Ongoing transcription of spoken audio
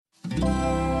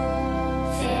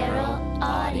Feral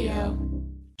Audio.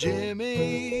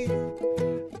 Jimmy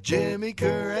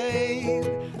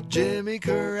Carrane. Jimmy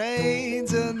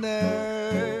Carrane's a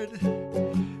nerd.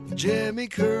 Jimmy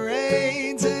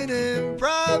Carrane's an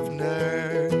improv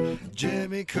nerd.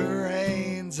 Jimmy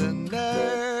Carrane's a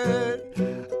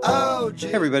nerd. Oh,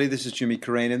 Hey everybody, this is Jimmy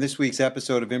Carrane, and this week's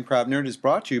episode of Improv Nerd is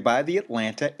brought to you by the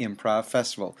Atlanta Improv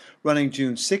Festival, running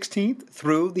June 16th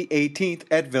through the 18th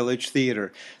at Village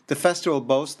Theater. The festival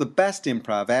boasts the best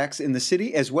improv acts in the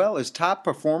city as well as top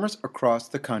performers across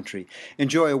the country.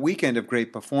 Enjoy a weekend of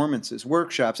great performances,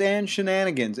 workshops, and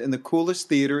shenanigans in the coolest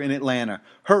theater in Atlanta.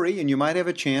 Hurry, and you might have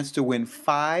a chance to win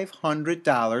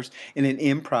 $500 in an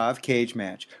improv cage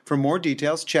match. For more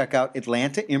details, check out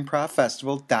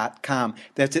AtlantaImprovFestival.com.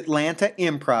 That's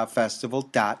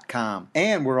AtlantaImprovFestival.com.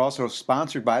 And we're also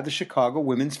sponsored by the Chicago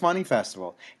Women's Funny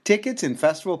Festival. Tickets and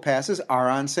festival passes are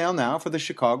on sale now for the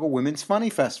Chicago Women's Funny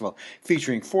Festival,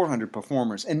 featuring 400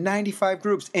 performers and 95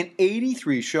 groups and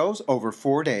 83 shows over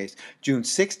 4 days, June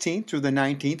 16th through the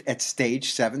 19th at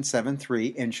Stage 773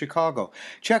 in Chicago.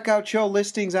 Check out show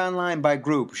listings online by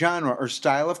group, genre, or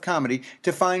style of comedy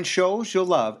to find shows you'll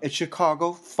love at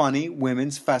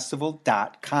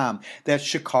ChicagoFunnyWomen'sFestival.com. That's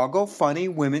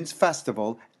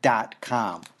ChicagoFunnyWomen'sFestival.com.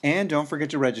 And don't forget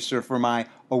to register for my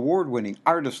award-winning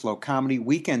Artist Flow Comedy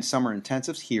Weekend Summer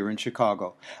Intensives here in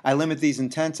Chicago. I limit these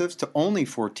intensives to only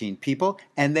 14 people,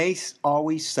 and they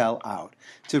always sell out.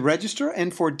 To register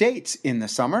and for dates in the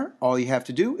summer, all you have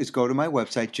to do is go to my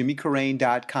website,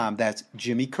 jimmycarrane.com. That's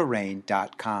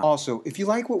jimmycarrane.com. Also, if you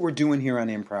like what we're doing here on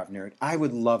Improv Nerd, I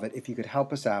would love it if you could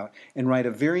help us out and write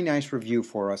a very nice review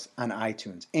for us on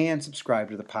iTunes and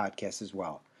subscribe to the podcast as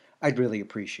well. I'd really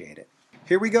appreciate it.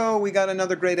 Here we go. We got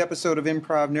another great episode of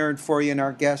Improv Nerd for you, and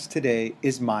our guest today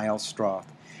is Miles Stroth.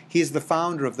 He is the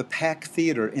founder of the Pack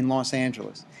Theater in Los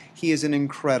Angeles. He is an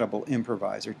incredible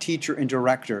improviser, teacher, and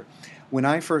director. When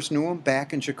I first knew him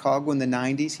back in Chicago in the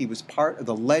 90s, he was part of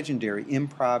the legendary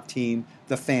improv team,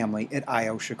 The Family, at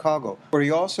I.O. Chicago, where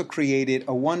he also created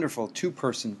a wonderful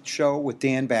two-person show with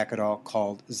Dan Bacadol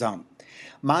called Zum.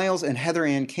 Miles and Heather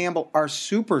Ann Campbell are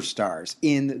superstars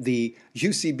in the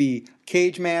UCB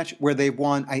Cagematch, where they've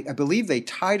won, I believe they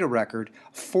tied a record,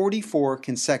 44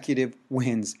 consecutive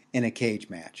wins in a cage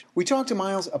match. We talked to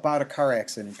Miles about a car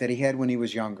accident that he had when he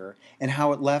was younger and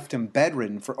how it left him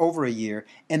bedridden for over a year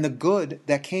and the good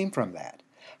that came from that.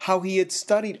 How he had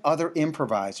studied other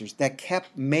improvisers that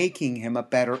kept making him a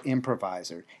better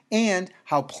improviser, and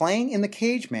how playing in the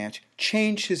cage match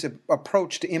changed his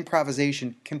approach to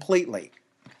improvisation completely.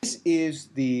 This is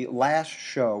the last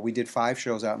show. We did 5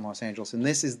 shows out in Los Angeles, and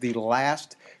this is the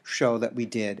last show that we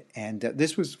did. And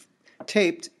this was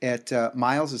taped at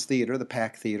Miles' Theater, the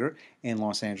Pack Theater, in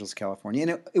Los Angeles, California.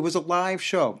 And it was a live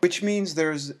show, which means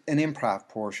there's an improv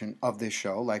portion of this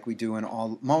show, like we do in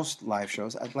most live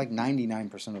shows. Like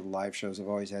 99% of the live shows have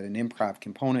always had an improv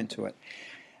component to it.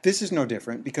 This is no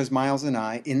different because Miles and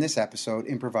I, in this episode,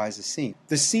 improvise a scene.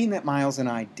 The scene that Miles and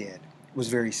I did was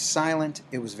very silent,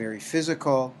 it was very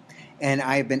physical, and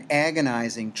I have been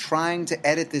agonizing trying to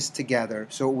edit this together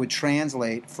so it would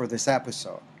translate for this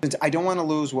episode. Since I don't want to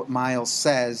lose what Miles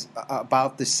says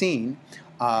about the scene,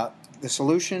 the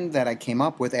solution that I came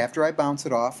up with after I bounced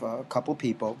it off a couple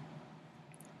people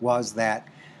was that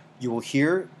we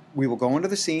will go into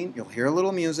the scene, you'll hear a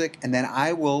little music, and then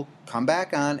I will come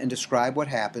back on and describe what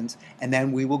happens, and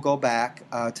then we will go back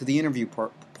to the interview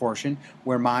portion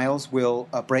where Miles will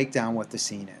break down what the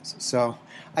scene is. So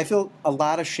I feel a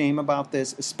lot of shame about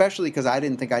this, especially because I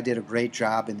didn't think I did a great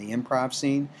job in the improv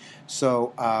scene.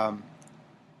 So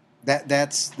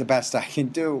that's the best I can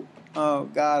do. Oh,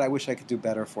 God, I wish I could do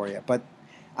better for you. But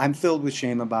I'm filled with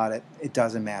shame about it. It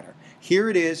doesn't matter. Here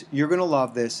it is. You're going to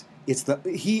love this.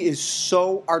 He is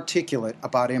so articulate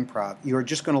about improv. You're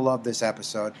just going to love this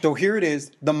episode. So here it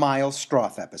is, the Miles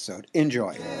Stroth episode.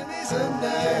 Enjoy. Jimmy's a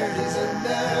nerd, he's a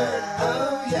nerd,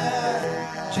 oh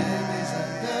yeah. Jimmy's a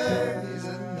nerd, he's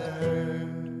a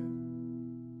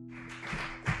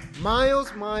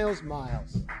nerd.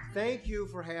 Miles, thank you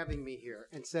for having me here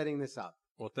and setting this up.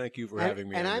 Well, thank you for having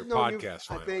me on your podcast.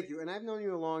 Thank you, and I've known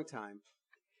you a long time.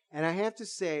 And I have to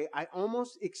say, I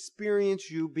almost experience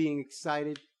you being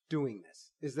excited doing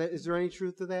this. Is there any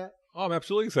truth to that? Oh, I'm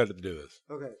absolutely excited to do this.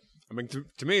 Okay. I mean, to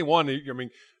me,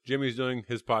 Jimmy's doing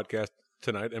his podcast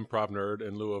tonight, Improv Nerd,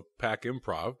 in lieu of Pack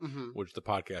Improv, which is the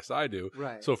podcast I do.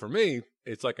 Right. So for me,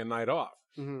 it's like a night off.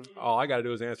 Mm-hmm. All I got to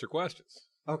do is answer questions.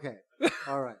 Okay.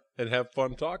 All right. And have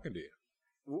fun talking to you.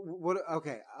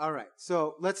 Okay. All right.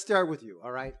 So let's start with you.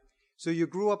 All right. So you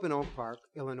grew up in Oak Park,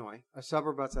 Illinois, a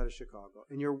suburb outside of Chicago,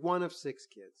 and you're one of 6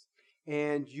 kids.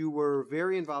 and you were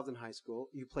very involved in high school.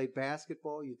 You played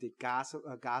basketball, you did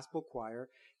gospel choir,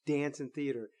 dance, and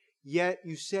theater. Yet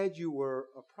you said you were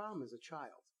a problem as a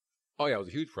child. Oh, yeah, it was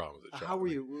a huge problem as a child. How were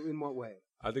you? In what way?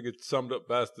 I think it summed up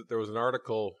best that there was an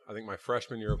article, I think my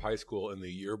freshman year of high school, in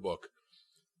the yearbook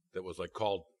that was like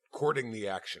called Courting the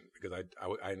Action, because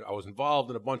I was involved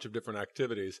in a bunch of different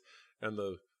activities, and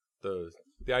the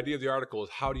idea of the article is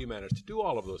how do you manage to do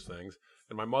all of those things?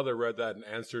 And my mother read that and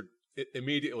answered it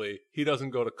immediately, he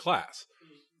doesn't go to class.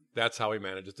 That's how he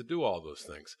manages to do all those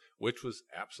things, which was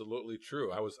absolutely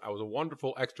true. I was a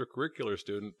wonderful extracurricular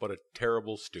student, but a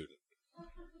terrible student.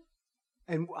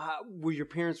 And were your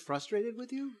parents frustrated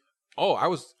with you? Oh, I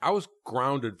was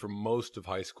grounded for most of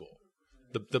high school.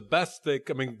 The best they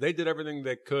did everything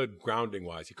they could grounding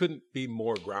wise. You couldn't be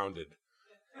more grounded.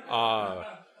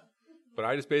 But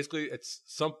I just basically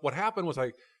what happened was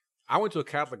I went to a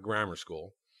Catholic grammar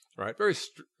school, right? Very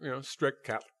strict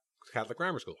Catholic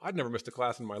grammar school. I'd never missed a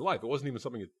class in my life. It wasn't even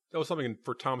something that was something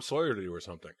for Tom Sawyer to do or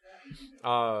something.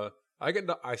 My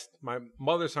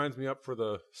mother signs me up for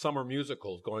the summer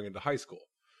musicals going into high school.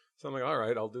 So I'm like, all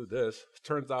right, I'll do this.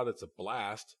 Turns out it's a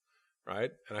blast,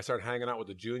 right? And I start hanging out with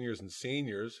the juniors and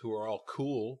seniors who are all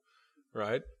cool,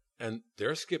 right? And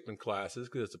they're skipping classes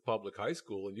because it's a public high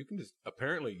school, and you can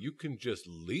just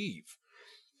leave.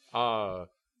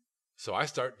 So I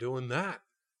start doing that,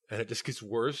 and it just gets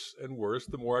worse and worse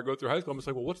the more I go through high school. I'm just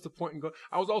like, well, what's the point in going?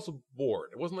 I was also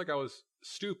bored. It wasn't like I was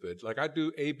stupid. Like I'd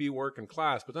do A/B work in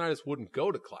class, but then I just wouldn't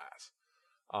go to class.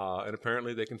 And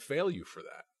apparently they can fail you for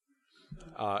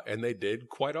that. And they did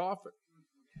quite often.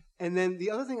 And then the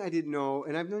other thing I didn't know,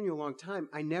 and I've known you a long time,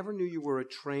 I never knew you were a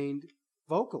trained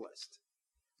vocalist.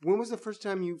 When was the first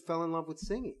time you fell in love with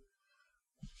singing?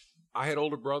 I had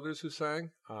older brothers who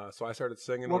sang, so I started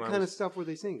singing. What kind of stuff were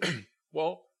they singing?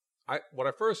 Well, what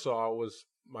I first saw was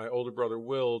my older brother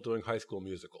Will doing High School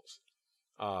Musicals,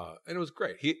 and it was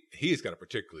great. He's got a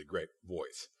particularly great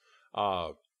voice,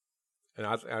 and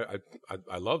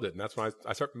I loved it. And that's when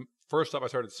I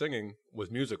started singing was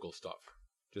musical stuff,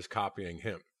 just copying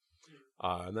him.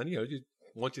 And then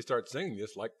once you start singing, you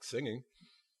just like singing.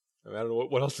 I don't know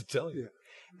what else to tell you. Yeah.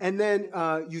 And then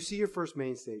you see your first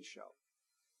main stage show.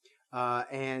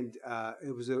 And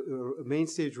it was a main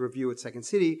stage review at Second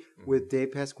City with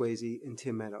Dave Pasquesi and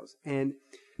Tim Meadows. And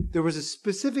there was a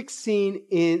specific scene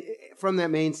from that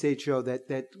main stage show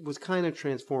that was kind of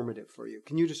transformative for you.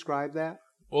 Can you describe that?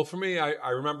 Well, for me, I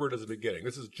remember it as a beginning.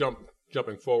 This is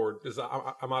jumping forward.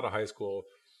 I'm out of high school.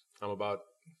 I'm about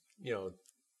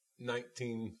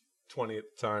 19, 20 at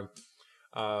the time.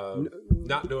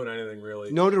 Not doing anything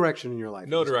really. No direction in your life.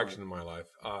 No direction in my life.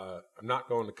 I'm not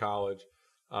going to college.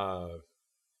 I'm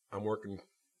working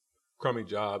crummy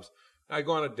jobs. I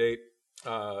go on a date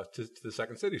to the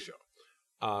Second City show,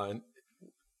 and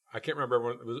I can't remember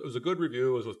everyone. It was a good review.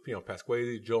 It was with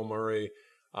Pasquesi, Joe Murray,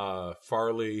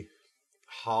 Farley,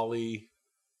 Holly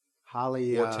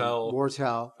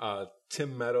Wartell,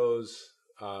 Tim Meadows.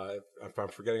 If I'm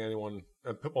forgetting anyone,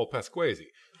 Pasquesi.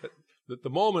 The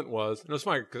moment was, and it was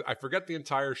funny because I forget the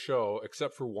entire show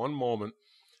except for one moment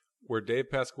where Dave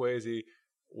Pasquesi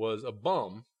was a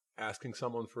bum asking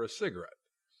someone for a cigarette.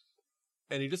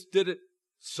 And he just did it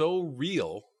so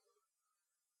real.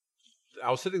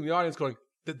 I was sitting in the audience going,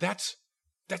 that's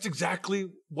exactly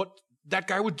what that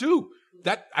guy would do.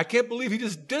 I can't believe he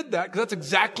just did that, because that's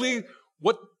exactly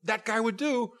what that guy would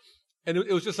do. And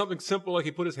it was just something simple, like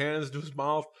he put his hands to his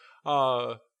mouth.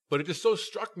 But it just so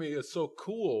struck me as so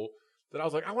cool that I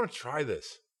was like, I want to try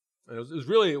this. And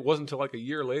it wasn't until like a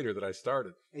year later that I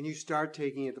started. And you start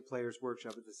taking it to Players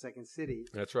Workshop at the Second City.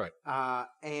 That's right.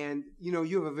 And you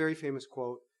have a very famous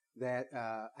quote that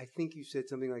I think you said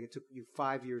something like it took you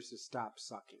 5 years to stop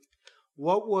sucking.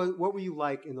 What were you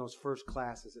like in those first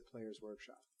classes at Players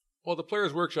Workshop? Well, the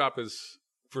Players Workshop is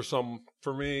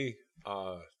for me.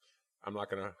 I'm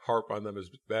not going to harp on them as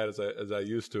bad as I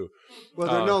used to. Well,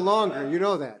 they're no longer. You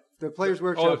know that. The Players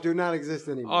Workshop do not exist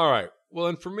anymore. All right. Well,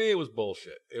 and for me, it was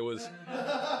bullshit. It was,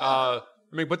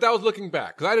 but that was looking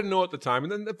back, because I didn't know at the time.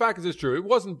 And then the fact is, it's true. It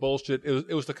wasn't bullshit.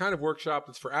 It was the kind of workshop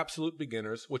that's for absolute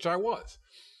beginners, which I was.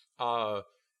 But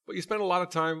you spend a lot of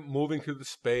time moving through the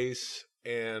space.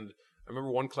 And I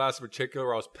remember one class in particular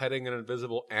where I was petting an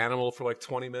invisible animal for like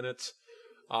 20 minutes.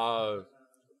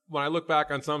 When I look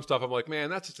back on some stuff, I'm like, man,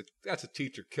 that's a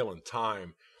teacher killing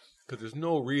time, because there's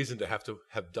no reason to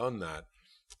have done that.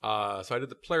 So I did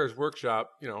the Players Workshop,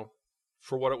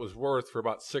 for what it was worth, for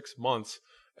about 6 months.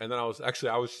 And then I was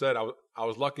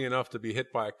lucky enough to be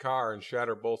hit by a car and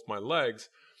shatter both my legs.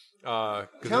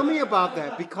 Tell me about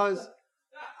that, because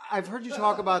I've heard you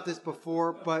talk about this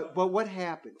before, but what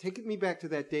happened? Take me back to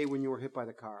that day when you were hit by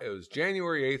the car. It was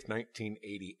January 8th,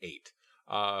 1988.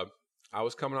 I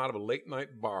was coming out of a late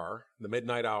night bar, the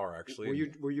midnight hour, actually.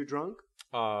 Were you drunk?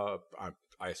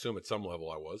 I assume at some level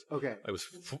I was. Okay. I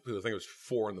think it was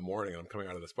 4 a.m. and I'm coming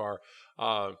out of this bar.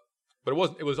 But it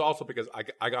wasn't. It was also because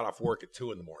I got off work at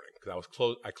 2 a.m. because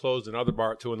I closed another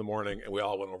bar at 2 a.m. and we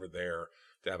all went over there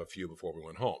to have a few before we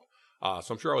went home.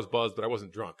 So I'm sure I was buzzed, but I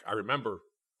wasn't drunk. I remember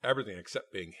everything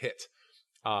except being hit.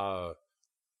 I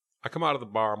come out of the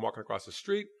bar. I'm walking across the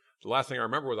street. The last thing I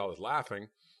remember was I was laughing,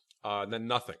 and then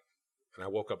nothing. And I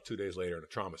woke up 2 days later in a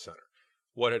trauma center.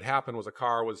 What had happened was a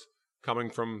car was coming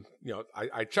from,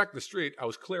 I checked the street. I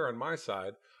was clear on my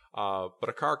side, but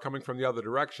a car coming from the other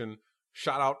direction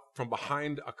shot out from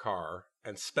behind a car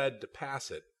and sped to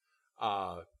pass it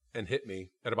and hit me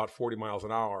at about 40 miles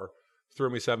an hour, threw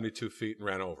me 72 feet and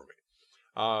ran over me.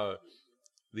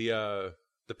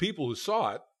 The people who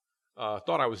saw it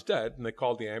thought I was dead, and they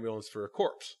called the ambulance for a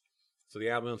corpse. So the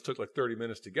ambulance took like 30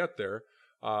 minutes to get there.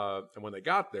 And when they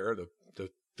got there,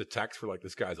 the techs were like,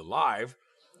 this guy's alive.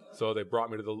 So they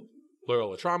brought me to the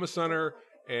Loyola Trauma Center,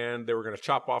 and they were going to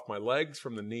chop off my legs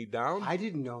from the knee down. I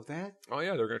didn't know that. Oh,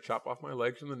 yeah, they were going to chop off my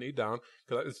legs from the knee down.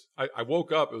 Because I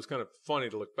woke up. It was kind of funny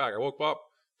to look back. I woke up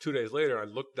 2 days later, and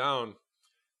I looked down,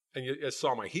 and I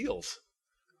saw my heels.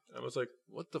 I was like,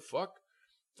 what the fuck?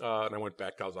 And I went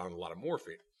back. I was on a lot of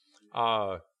morphine.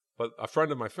 But a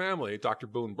friend of my family, Dr.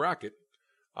 Boone Brackett,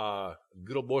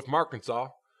 good old boy from Arkansas,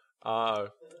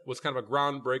 was kind of a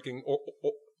groundbreaking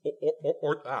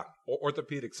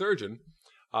orthopedic surgeon.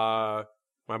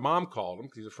 My mom called him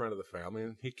because he's a friend of the family,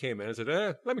 and he came in and said,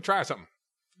 let me try something.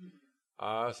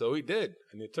 So he did,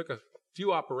 and it took a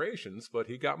few operations, but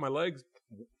he got my legs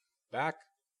back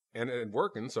and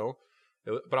working. So,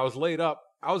 but I was laid up.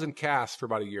 I was in cast for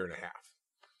about a year and a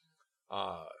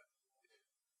half.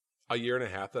 A year and a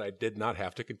half that I did not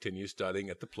have to continue studying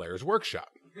at the Players Workshop.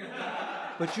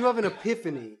 But you have an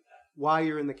epiphany while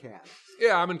you're in the cast.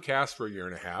 Yeah, I'm in cast for a year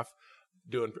and a half.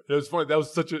 It was funny. That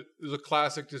was it was a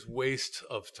classic just waste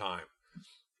of time.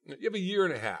 You have a year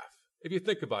and a half. If you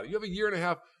think about it, you have a year and a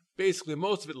half, basically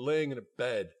most of it laying in a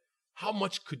bed. How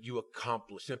much could you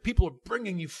accomplish? And people are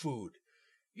bringing you food.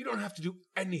 You don't have to do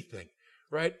anything,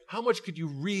 right? How much could you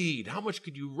read? How much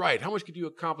could you write? How much could you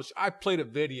accomplish? I played a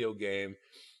video game.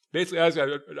 Basically, as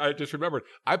I just remembered,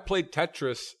 I played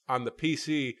Tetris on the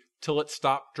PC till it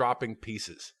stopped dropping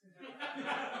pieces.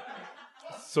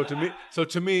 So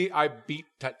to me, I beat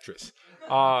Tetris.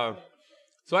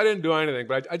 So I didn't do anything,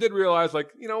 but I did realize, like,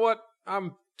 you know what?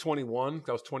 I'm 21.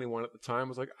 I was 21 at the time. I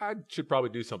was like, I should probably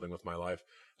do something with my life,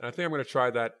 and I think I'm going to try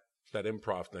that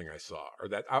improv thing I saw, or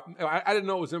that I didn't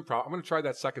know it was improv. I'm going to try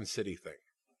that Second City thing.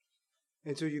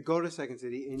 And so you go to Second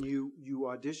City and you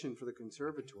audition for the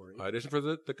conservatory. I audition for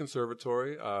the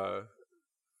conservatory. I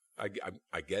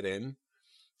get in.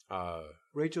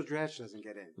 Rachel Dratch doesn't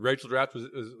get in. Rachel Dratch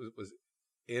was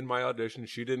in my audition.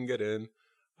 She didn't get in.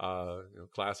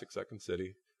 Classic Second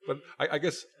City. But I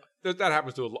guess that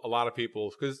happens to a lot of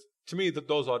people, because to me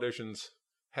those auditions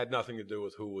had nothing to do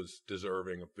with who was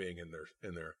deserving of being in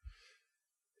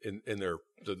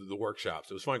the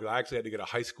workshops. It was funny because I actually had to get a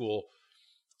high school.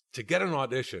 To get an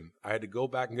audition, I had to go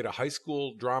back and get a high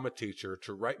school drama teacher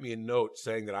to write me a note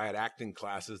saying that I had acting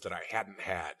classes that I hadn't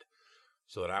had,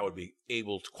 so that I would be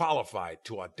able to qualify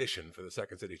to audition for the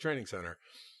Second City Training Center.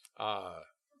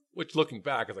 Which, looking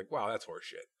back, is like, wow, that's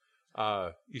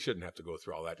horseshit. You shouldn't have to go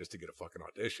through all that just to get a fucking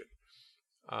audition.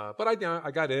 But I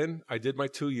got in. I did my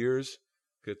 2 years.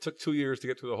 It took 2 years to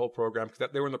get through the whole program, because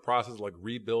they were in the process of like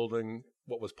rebuilding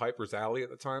what was Piper's Alley at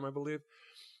the time, I believe.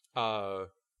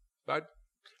 But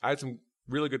I had some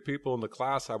really good people in the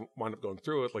class. I wound up going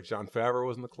through it. Like John Favreau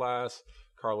was in the class.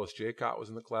 Carlos Jacot was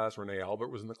in the class. Renee Albert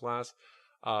was in the class.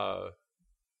 And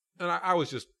I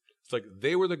was just, it's like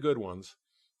they were the good ones.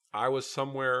 I was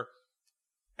somewhere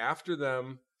after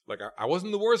them. Like I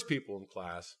wasn't the worst people in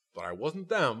class, but I wasn't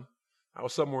them. I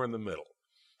was somewhere in the middle.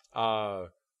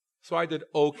 So I did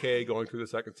okay going through the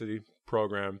Second City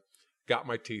program, got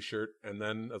my T-shirt, and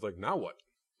then I was like, now what?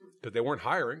 Because they weren't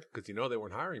hiring, because they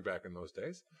weren't hiring back in those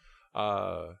days.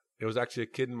 It was actually a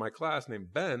kid in my class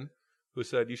named Ben who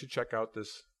said, you should check out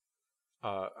this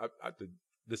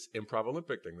this improv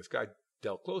Olympic thing. This guy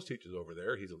Del Close teaches over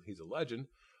there. He's a legend.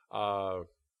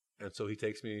 And so he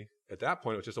takes me, at that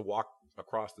point, it was just a walk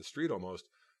across the street almost,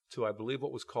 to, I believe,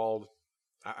 what was called,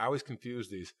 I always confuse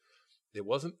these. It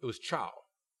was Chow.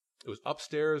 It was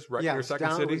upstairs, right near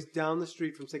Second City. It was down the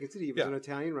street from Second City. It was an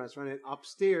Italian restaurant, and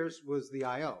upstairs was the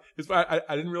I.O.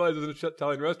 I didn't realize it was an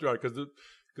Italian restaurant, because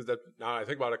now I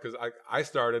think about it, because I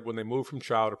started when they moved from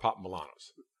Chow to Papa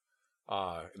Milano's.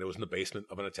 and it was in the basement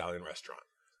of an Italian restaurant.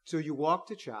 So you walk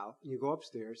to Chow, you go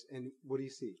upstairs, and what do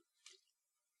you see?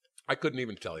 I couldn't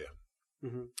even tell you.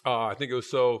 Mhm. I think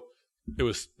there's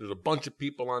a bunch of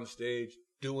people on stage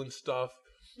doing stuff.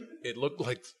 It looked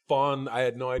like fun. I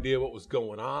had no idea what was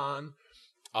going on.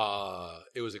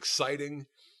 It was exciting.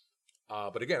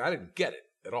 But again, I didn't get it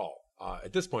at all.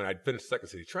 At this point, I'd finished Second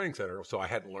City Training Center, so I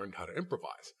hadn't learned how to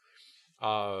improvise.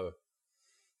 But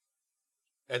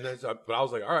I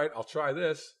was like, all right, I'll try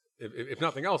this. If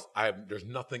nothing else, there's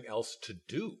nothing else to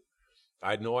do.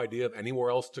 I had no idea of anywhere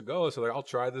else to go, so I'll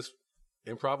try this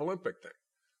Improv Olympic thing.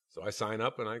 So I sign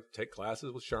up and I take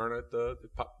classes with Sharna at the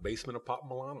basement of Papa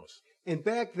Milano's. And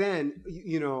back then,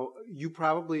 you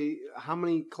probably, how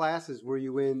many classes were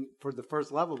you in for the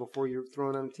first level before you're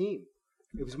thrown on a team?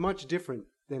 It was much different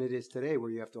than it is today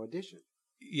where you have to audition.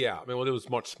 Yeah, I mean, well, it was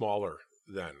much smaller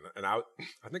then. And I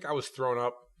think I was thrown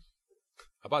up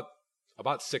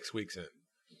about 6 weeks in.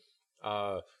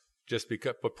 But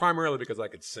primarily because I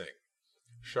could sing.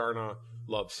 Sharna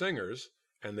loved singers,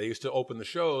 and they used to open the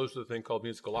shows with a thing called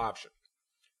musical option,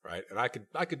 right? And I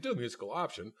could do musical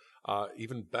option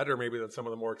even better maybe than some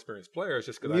of the more experienced players,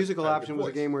 just because musical option was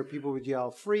a game where people would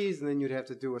yell freeze, and then you'd have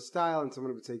to do a style, and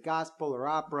someone would say gospel or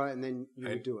opera, and then you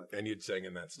would do it. And you'd sing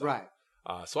in that style. Right.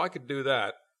 So I could do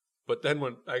that. But then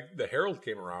when the Herald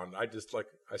came around, I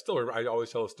always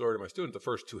tell a story to my students. The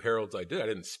first 2 Heralds I did, I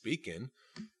didn't speak in.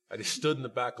 I just stood in the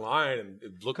back line, and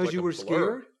it looked like a blur. Because you were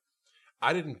scared?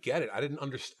 I didn't get it. I didn't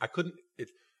understand.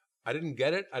 I didn't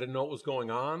get it. I didn't know what was going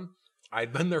on.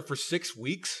 I'd been there for 6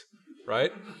 weeks,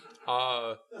 right?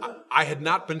 I had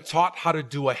not been taught how to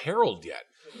do a Herald yet.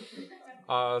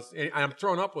 And I'm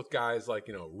thrown up with guys like,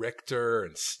 Richter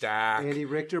and Stack. Andy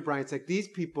Richter, Brian Stack. These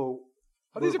people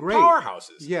these are great.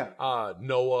 powerhouses. Yeah.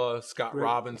 Noah, Scott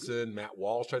Robinson, Matt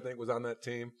Walsh, I think, was on that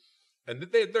team. And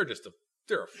they're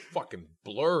a fucking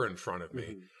blur in front of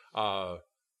me. Mm-hmm.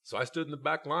 So I stood in the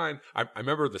back line. I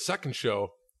remember the second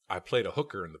show, I played a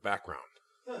hooker in the background.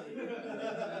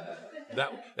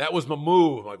 That was my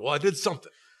move. I'm like, well, I did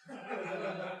something.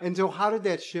 And so how did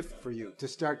that shift for you to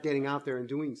start getting out there and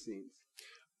doing scenes?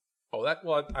 I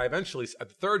eventually, at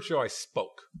the third show, I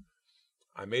spoke.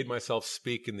 I made myself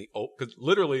speak because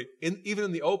literally, even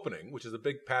in the opening, which is a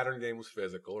big pattern game, was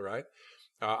physical, right?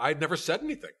 I'd never said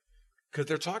anything. Because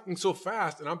they're talking so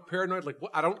fast, and I'm paranoid. Like,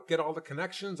 I don't get all the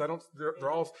connections. They're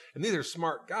all, and these are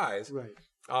smart guys. Right.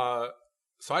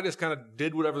 So I just kind of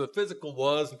did whatever the physical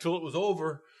was until it was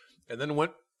over, and then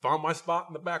found my spot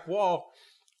in the back wall.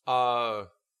 But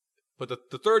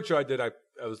the third show I did, I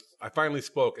finally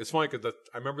spoke. It's funny because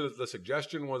I remember that the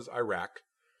suggestion was Iraq,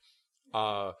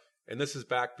 and this is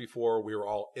back before we were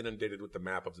all inundated with the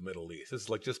map of the Middle East. This is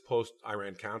like just post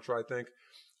Iran Contra, I think,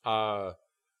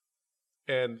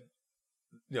 and.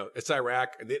 It's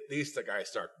Iraq, and these guys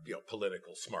start,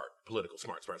 political smart.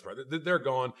 They're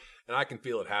going, and I can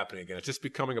feel it happening again. It's just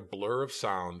becoming a blur of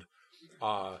sound.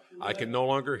 I can no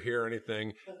longer hear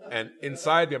anything, and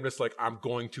inside me, I'm just like, I'm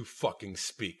going to fucking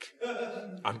speak.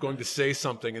 I'm going to say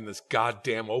something in this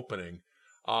goddamn opening,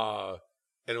 and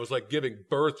it was like giving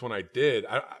birth when I did.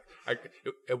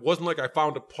 It wasn't like I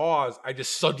found a pause. I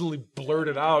just suddenly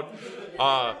blurted out,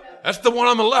 "That's the one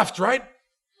on the left, right?"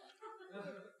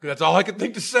 That's all I could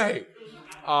think to say.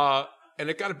 And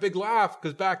it got a big laugh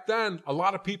because back then, a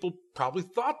lot of people probably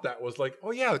thought that was like,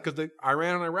 oh, yeah, because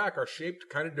Iran and Iraq are shaped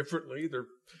kind of differently.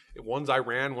 One's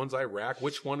Iran, one's Iraq.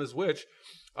 Which one is which?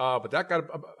 But that got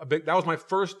that was my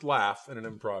first laugh in an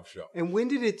improv show. And when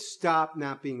did it stop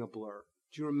not being a blur?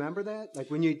 Do you remember that? Like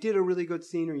when you did a really good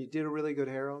scene or you did a really good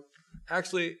Herald?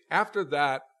 Actually, after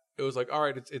that, it was like, all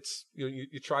right, it's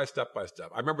you try step by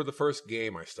step. I remember the first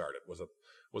game I started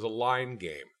was a line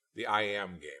game, the I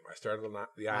Am game. I started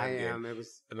the I Am game.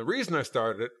 And the reason I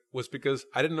started it was because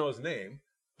I didn't know his name,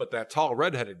 but that tall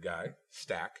redheaded guy,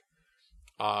 Stack,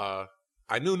 I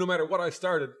knew no matter what I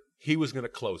started, he was going to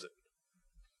close it,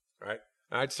 right?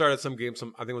 And I'd started some game,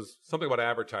 I think it was something about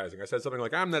advertising. I said something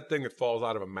like, I'm that thing that falls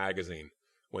out of a magazine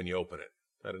when you open it.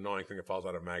 That annoying thing that falls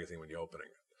out of a magazine when you open it.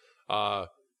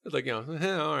 It's like,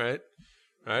 all right.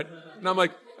 And I'm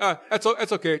like, that's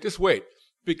okay. Just wait.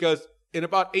 Because in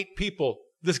about 8 people,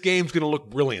 this game's going to look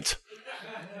brilliant.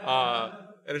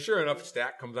 And sure enough,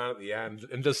 Stack comes on at the end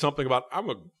and does something about, I'm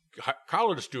a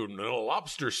college student in a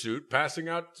lobster suit passing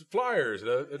out flyers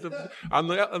on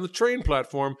the train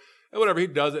platform. And whatever, he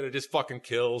does it, it just fucking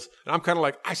kills. And I'm kind of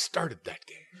like, I started that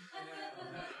game.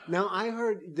 Now, I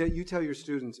heard that you tell your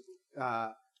students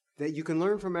that you can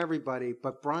learn from everybody,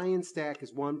 but Brian Stack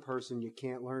is one person you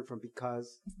can't learn from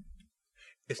because...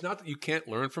 It's not that you can't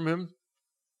learn from him.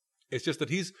 It's just that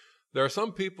there are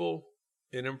some people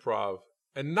in improv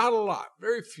and not a lot,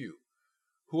 very few,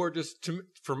 who are just,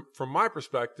 from my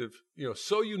perspective,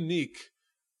 so unique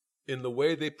in the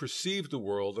way they perceive the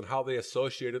world and how they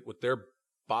associate it with their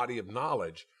body of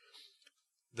knowledge,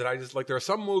 that I just, like, there are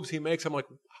some moves he makes, I'm like,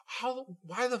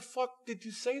 why the fuck did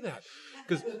you say that?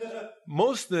 Because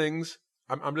most things,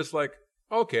 I'm just like,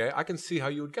 okay, I can see how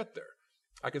you would get there.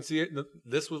 I can see it.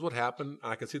 This was what happened,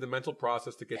 and I can see the mental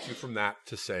process to get you from that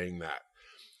to saying that.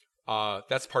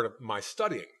 That's part of my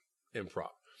studying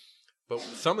improv. But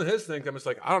some of his things, I'm just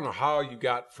like, I don't know how you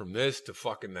got from this to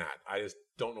fucking that. I just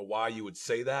don't know why you would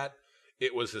say that.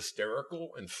 It was hysterical,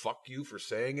 and fuck you for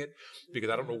saying it, because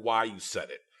I don't know why you said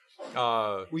it.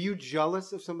 Were you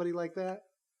jealous of somebody like that?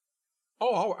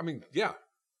 Oh, I mean, yeah.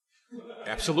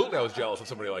 Absolutely, I was jealous of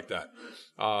somebody like that.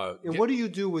 And what do you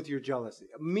do with your jealousy?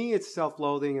 Me, it's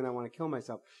self-loathing, and I want to kill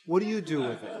myself. What do you do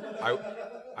with it?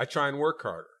 I try and work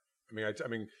harder. I mean, it's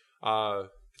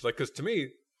like, because to me,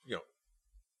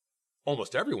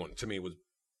 almost everyone to me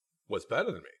was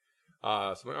better than me. So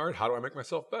I'm like, all right, how do I make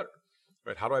myself better?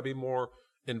 Right? How do I be more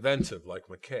inventive like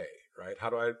McKay? Right?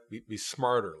 How do I be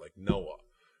smarter like Noah?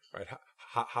 Right?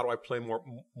 How do I play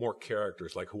more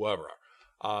characters like whoever?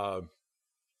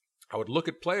 I would look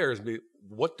at players and be,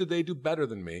 what do they do better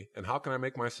than me, and how can I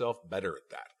make myself better at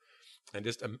that?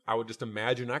 And I would just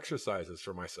imagine exercises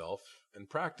for myself and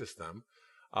practice them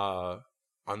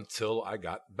until I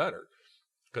got better.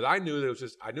 Because I knew it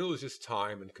was just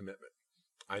time and commitment.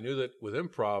 I knew that with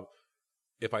improv,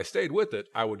 if I stayed with it,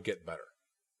 I would get better.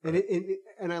 Right?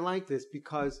 And I like this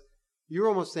because you're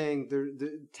almost saying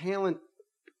the talent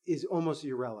is almost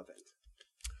irrelevant.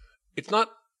 It's not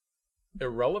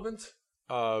irrelevant,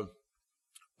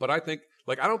 but I think,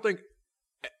 I don't think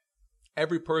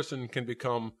every person can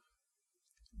become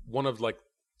one of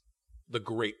the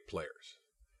great players,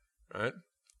 right?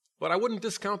 But I wouldn't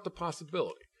discount the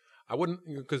possibility. I wouldn't,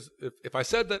 because if I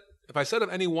said of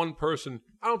any one person,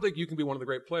 I don't think you can be one of the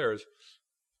great players,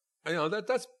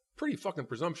 that's pretty fucking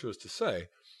presumptuous to say,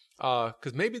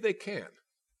 because maybe they can.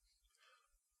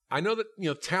 I know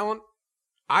that, talent,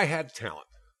 I had talent,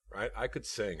 right? I could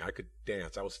sing, I could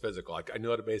dance, I was physical, I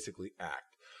knew how to basically act.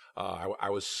 I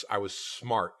was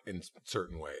smart in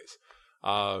certain ways.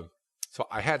 So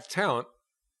I had talent,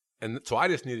 and so I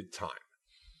just needed time.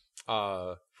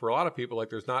 For a lot of people,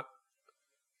 there's not,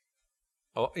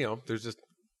 there's just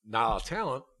not a lot of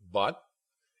talent, but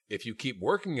if you keep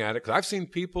working at it, because I've seen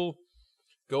people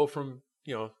go from,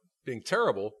 being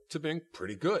terrible to being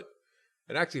pretty good.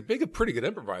 And actually, being a pretty good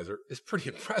improviser is pretty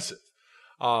impressive.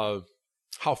 How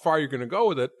far you're going to go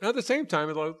with it. And at the same time,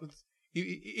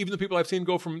 even the people I've seen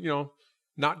go from,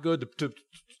 not good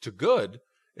to good,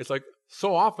 it's like,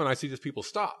 so often I see just people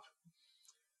stop.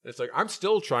 And it's like, I'm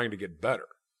still trying to get better,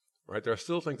 right? There are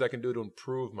still things I can do to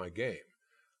improve my game.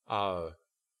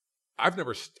 I've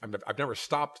never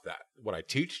stopped that. What I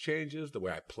teach changes, the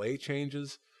way I play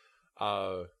changes.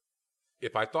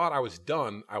 If I thought I was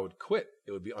done, I would quit.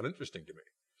 It would be uninteresting to me.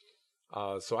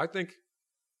 So I think,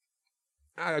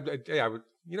 I would.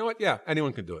 You know what? Yeah,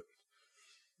 anyone can do it.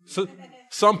 So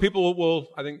some people will,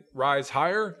 I think, rise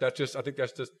higher. I think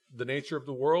that's just the nature of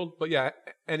the world. But yeah,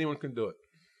 anyone can do it.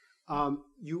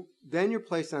 You're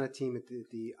placed on a team at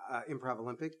the Improv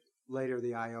Olympic, later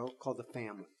the IO, called the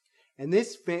Family. And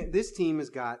this team has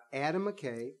got Adam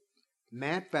McKay,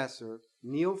 Matt Besser,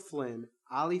 Neil Flynn,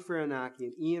 Ali Farinaki,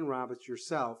 and Ian Roberts,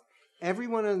 yourself.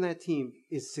 Everyone on that team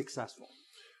is successful.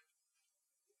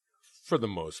 For the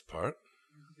most part.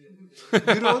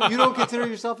 You don't consider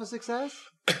yourself a success?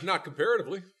 Not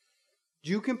comparatively.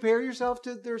 Do you compare yourself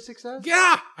to their success?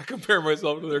 Yeah, I compare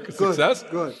myself to their success.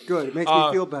 Good. It makes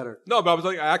me feel better. No, but I was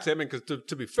like, because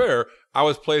to be fair, I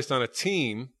was placed on a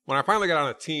team. When I finally got on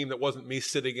a team that wasn't me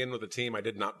sitting in with a team I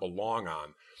did not belong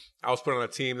on, I was put on a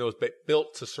team that was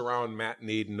built to surround Matt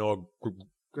Need and Noah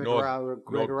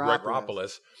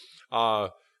Gregoropoulos,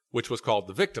 which was called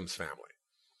the Victims Family.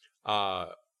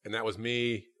 And that was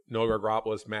me, Noah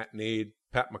Gregoropoulos, Matt Need,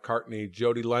 Pat McCartney,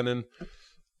 Jody Lennon,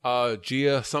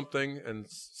 Gia something, and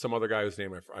some other guy whose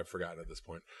name I've forgotten at this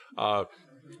point.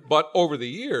 But over the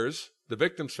years, the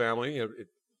Victims Family,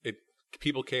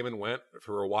 people came and went.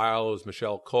 For a while, it was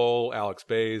Michelle Cole, Alex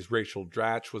Bays, Rachel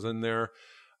Dratch was in there.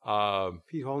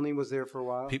 Pete Holney was there for a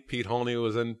while. Pete Holney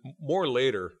was in more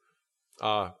later,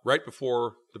 right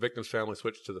before the Victims Family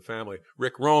switched to the Family.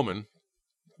 Rick Roman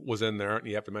was in there, and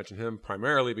you have to mention him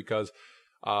primarily because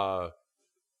I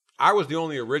was the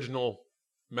only original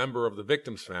member of the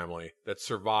Victims Family that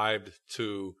survived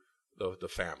to the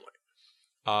family.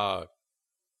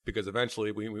 Because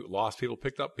eventually we lost people,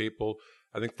 picked up people.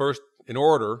 I think first, in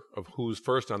order of who's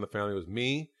first on the family, was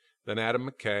me, then Adam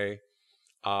McKay,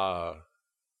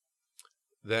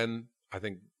 then I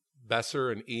think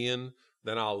Besser and Ian,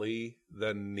 then Ali,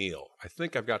 then Neil. I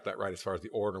think I've got that right as far as the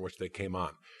order in which they came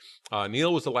on.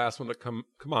 Neil was the last one to come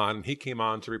on, and he came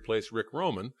on to replace Rick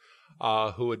Roman,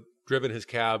 who had driven his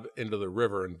cab into the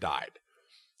river and died,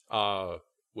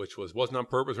 which wasn't on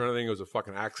purpose or anything. It was a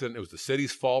fucking accident. It was the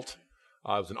city's fault. It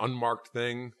was an unmarked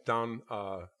thing down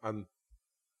on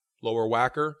Lower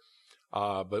Wacker.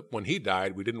 But when he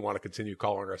died, we didn't want to continue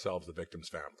calling ourselves the victim's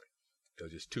family. It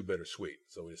was just too bittersweet.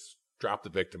 So we just dropped the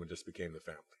victim and just became the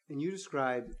family. And you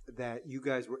described that you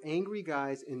guys were angry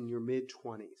guys in your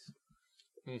mid-20s.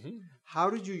 Mm-hmm. How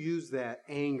did you use that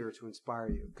anger to inspire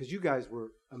you? Because you guys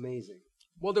were amazing.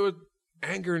 Well, there was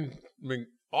anger. I mean,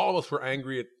 all of us were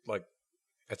angry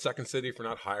at Second City for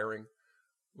not hiring.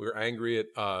 We were angry at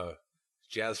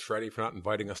Jazz Freddy for not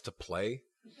inviting us to play.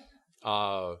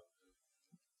 There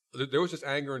was just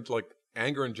anger in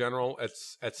general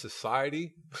at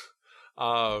society,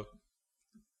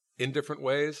 in different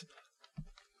ways.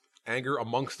 Anger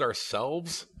amongst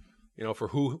ourselves, for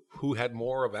who had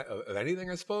more of anything,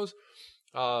 I suppose.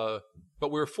 But we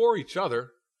were for each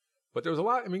other. But there was a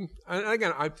lot. I mean, and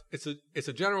again, it's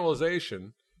a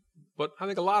generalization, but I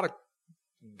think a lot of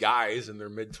guys in their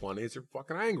mid-20s are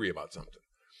fucking angry about something.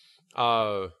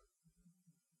 But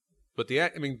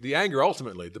the anger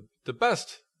ultimately, the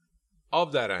best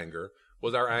of that anger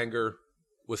was our anger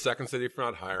with Second City for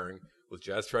not hiring, with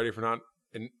Jazz Freddy for not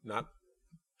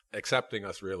accepting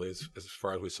us, really, as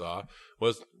far as we saw,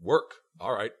 was work.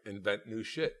 All right, invent new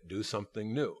shit, do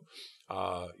something new.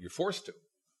 You're forced to,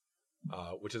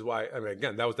 which is why, I mean,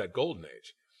 again, that was that golden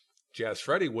age. Jazz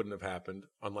Freddy wouldn't have happened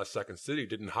unless Second City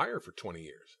didn't hire for 20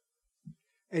 years.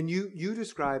 And you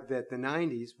described that the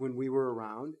 90s, when we were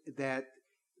around, that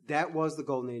was the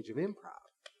golden age of improv.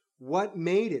 What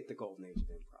made it the golden age of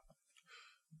improv?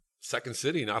 Second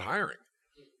City not hiring.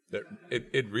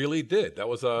 It really did. That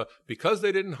was because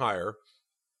they didn't hire.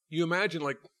 You imagine,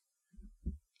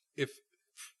 if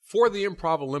for the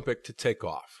Improv Olympic to take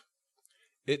off,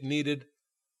 it needed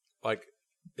a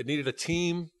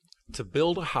team to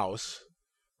build a house,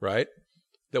 right?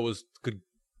 That could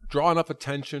draw enough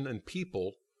attention and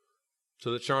people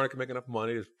so that Sharna could make enough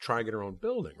money to try and get her own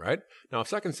building, right? Now, if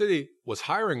Second City was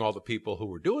hiring all the people who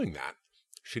were doing that,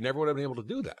 she never would have been able to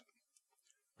do that.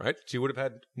 Right? She would have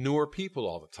had newer people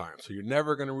all the time. So you're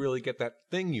never going to really get that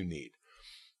thing you need.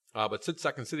 But since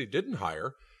Second City didn't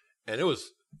hire, and it was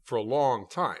for a long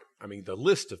time, I mean, the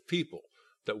list of people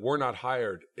that were not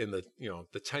hired in the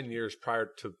 10 years prior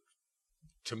to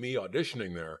me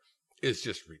auditioning there is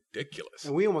just ridiculous.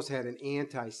 And we almost had an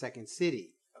anti-Second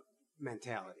City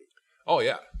mentality. Oh,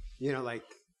 yeah.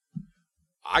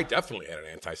 I definitely had an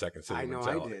anti-Second City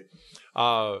mentality.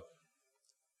 I did.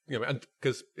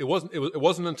 Because it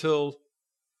wasn't until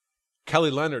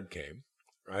Kelly Leonard came,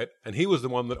 right, and he was the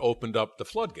one that opened up the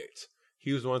floodgates.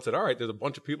 He was the one that said, "All right, there's a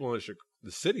bunch of people in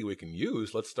the city we can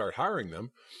use. Let's start hiring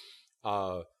them."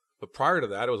 But prior to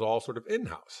that, it was all sort of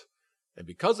in-house, and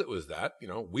because it was that,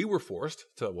 we were forced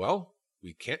to. Well,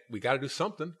 we got to do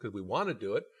something because we want to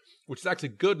do it, which is actually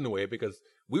good in a way because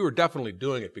we were definitely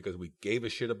doing it because we gave a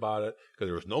shit about it because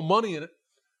there was no money in it,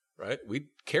 right? We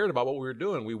cared about what we were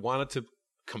doing. We wanted to.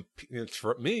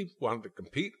 For me, wanted to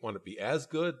compete, wanted to be as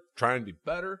good, try and be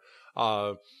better.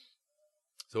 So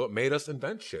it made us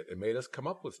invent shit. It made us come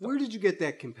up with stuff. Where did you get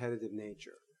that competitive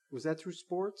nature? Was that through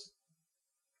sports?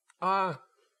 I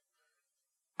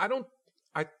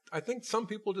think some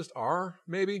people just are,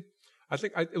 maybe. I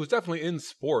think it was definitely in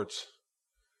sports.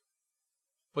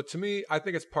 But to me, I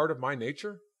think it's part of my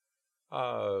nature.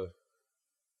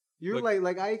 You're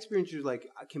like I experience you like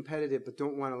competitive, but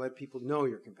don't want to let people know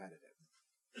you're competitive.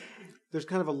 There's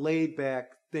kind of a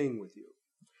laid-back thing with you.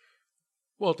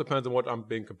 Well, it depends on what I'm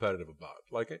being competitive about.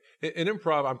 Like in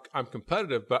improv, I'm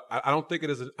competitive, but I don't think it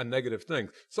is a negative thing.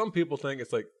 Some people think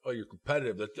it's like, oh, you're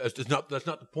competitive. That's not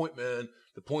the point, man.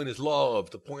 The point is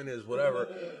love. The point is whatever.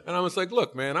 And I'm just like,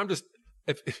 look, man, I'm just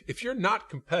if you're not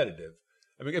competitive,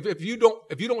 I mean, if you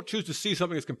don't choose to see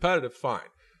something as competitive, fine.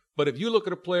 But if you look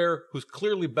at a player who's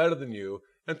clearly better than you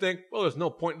and think, well, there's no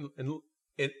point in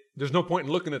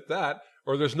looking at that,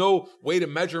 or there's no way to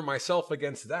measure myself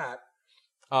against that,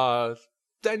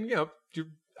 then I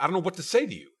don't know what to say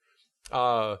to you.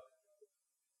 But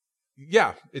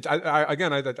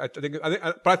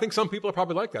I think some people are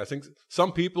probably like that. I think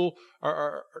some people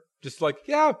are just like,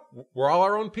 yeah, we're all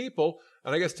our own people,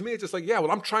 and I guess to me it's just like, yeah, well,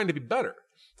 I'm trying to be better,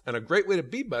 and a great way to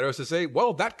be better is to say,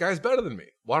 well, that guy's better than me.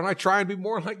 Why don't I try and be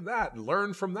more like that and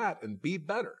learn from that and be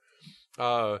better?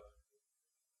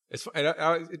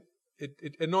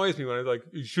 It annoys me when I'm like,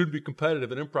 you shouldn't be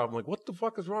competitive in improv. I'm like, what the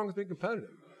fuck is wrong with being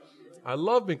competitive? I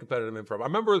love being competitive in improv. I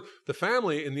remember the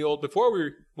family in the old,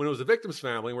 when it was the victim's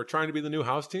family, we're trying to be the new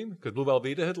house team because Blue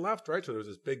Velveeta had left, right? So there was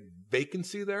this big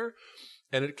vacancy there.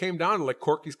 And it came down to like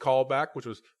Corky's callback, which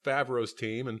was Favreau's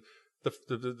team, and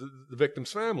the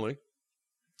victim's family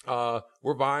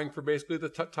were vying for basically the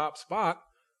top spot.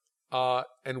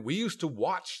 And we used to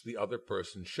watch the other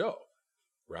person's show,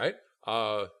 right?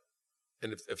 And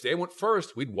if they went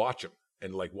first, we'd watch them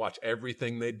and like watch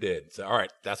everything they did. So, all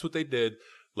right, that's what they did.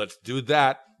 Let's do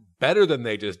that better than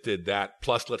they just did that.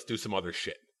 Plus, let's do some other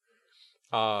shit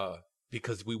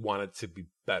because we wanted to be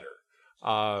better.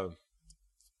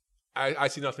 I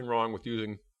see nothing wrong with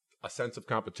using a sense of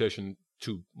competition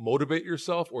to motivate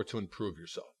yourself or to improve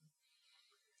yourself.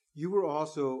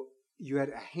 You had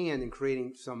a hand in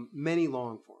creating many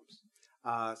long forms.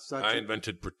 I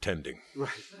invented pretending. Right.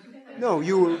 No,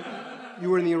 you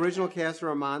were in the original cast of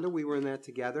Armando. We were in that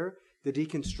together. The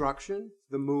Deconstruction,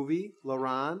 the movie,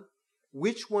 Laurent.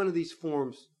 Which one of these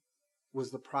forms was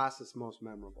the process most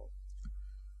memorable?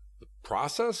 The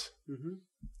process? Mm-hmm.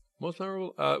 Most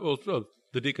memorable?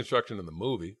 The Deconstruction in the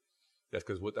movie. That's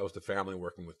because that was the family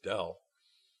working with Del.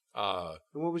 And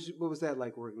what was that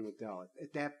like working with Del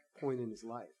at that point in his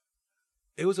life?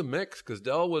 It was a mix because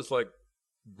Del was like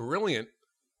brilliant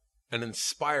and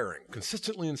inspiring,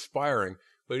 consistently inspiring,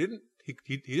 but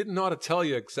he didn't know how to tell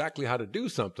you exactly how to do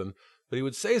something, but he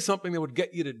would say something that would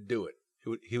get you to do it.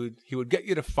 He would get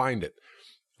you to find it.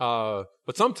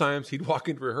 But sometimes he'd walk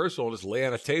into rehearsal and just lay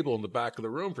on a table in the back of the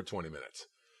room for 20 minutes.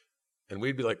 And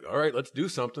we'd be like, all right, let's do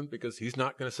something because he's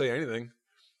not going to say anything,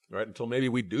 right? Until maybe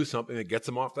we do something that gets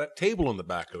him off that table in the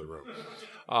back of the room.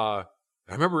 I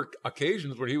remember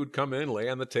occasions where he would come in, lay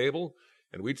on the table,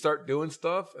 and we'd start doing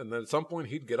stuff, and then at some point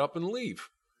he'd get up and leave.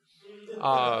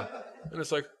 And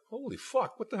it's like, holy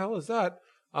fuck, what the hell is that?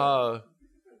 But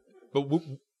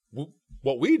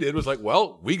what we did was like,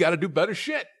 well, we got to do better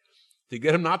shit to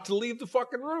get him not to leave the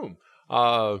fucking room.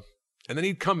 And then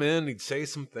he'd come in, he'd say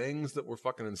some things that were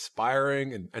fucking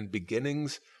inspiring and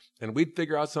beginnings, and we'd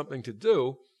figure out something to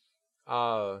do.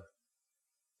 And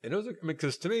it was,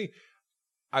 because to me,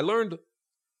 I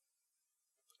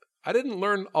didn't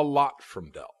learn a lot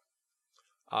from Del.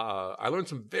 I learned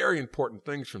some very important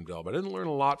things from Del, but I didn't learn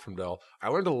a lot from Del. I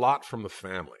learned a lot from the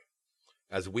family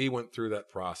as we went through that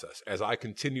process. As I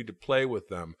continued to play with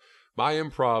them, my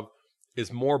improv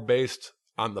is more based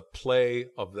on the play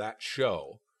of that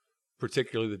show,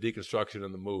 particularly the Deconstruction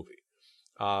in the movie,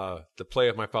 the play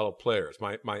of my fellow players,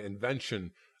 my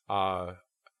invention. I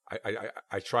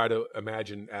try to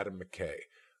imagine Adam McKay.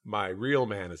 My real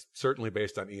man is certainly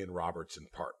based on Ian Roberts in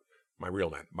part. My real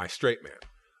man, my straight man.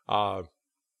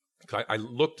 I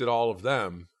looked at all of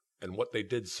them and what they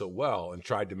did so well and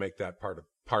tried to make that part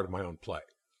of my own play.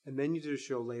 And then you did a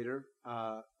show later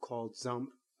called Zump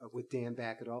with Dan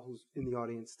Backadall, who's in the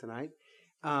audience tonight.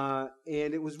 And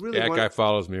it was really that guy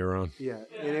follows me around. Yeah,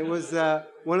 and it was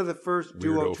one of the first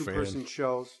duo two-person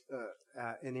shows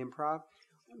in improv.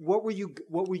 What were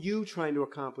you trying to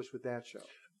accomplish with that show?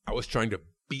 I was trying to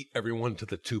beat everyone to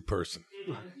the two-person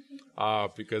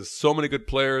because so many good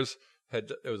players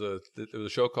had. There was a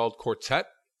show called Quartet,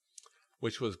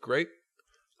 which was great,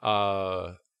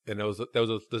 and it was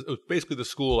basically the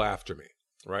school after me,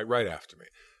 right after me.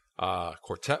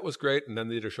 Quartet was great, and then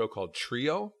they did a show called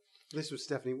Trio. This was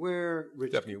Stephanie Weir,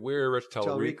 Rich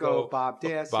Tellerico, Bob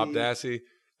Dassey,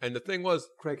 and the thing was,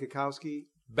 Craig Kukowski.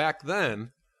 Back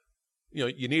then,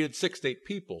 you needed 6 to 8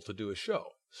 people to do a show.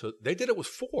 So they did it with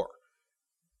 4,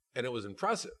 and it was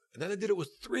impressive. And then they did it with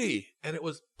 3, and it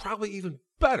was probably even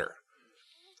better.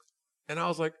 And I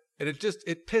was like, and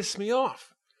it pissed me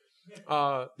off.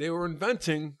 They were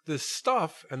inventing this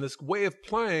stuff and this way of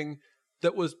playing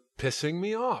that was pissing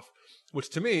me off, which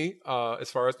to me, as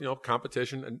far as,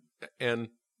 competition and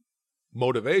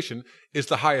motivation, is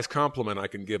the highest compliment I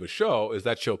can give a show, is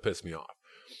that show pissed me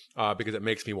off, because it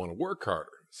makes me want to work harder.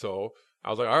 So I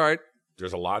was like, all right,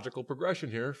 there's a logical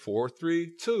progression here, 4,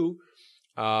 3, 2.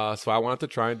 So I wanted to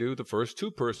try and do the first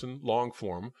two-person long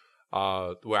form.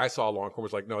 The way I saw long form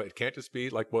was like, no, it can't just be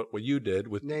like what you did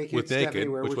with Naked,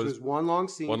 which was one long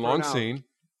scene. One long scene.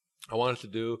 I wanted to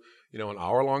do, an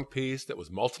hour-long piece that was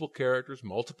multiple characters,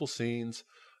 multiple scenes,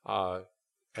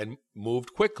 and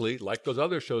moved quickly like those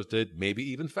other shows did, maybe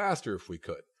even faster if we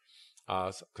could.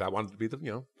 Because I wanted to be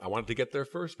I wanted to get there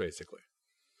first, basically.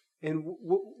 And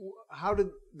how did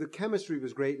the chemistry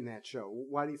was great in that show?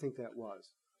 Why do you think that was?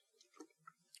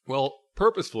 Well,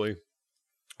 purposefully,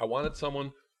 I wanted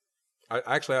someone.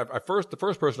 The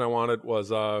first person I wanted was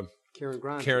Karen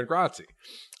Grazzi,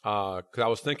 because I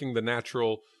was thinking the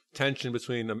natural tension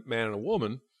between a man and a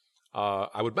woman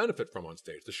I would benefit from on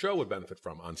stage. The show would benefit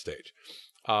from on stage.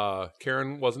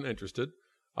 Karen wasn't interested.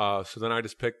 So then I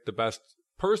just picked the best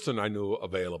person I knew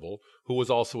available who was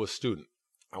also a student.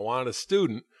 I wanted a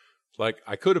student. Like,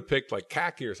 I could have picked like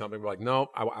Khaki or something, but like, no,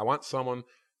 I want someone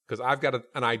because I've got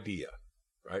an idea,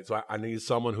 right? So I need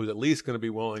someone who's at least going to be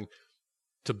willing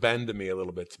to bend to me a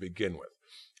little bit to begin with.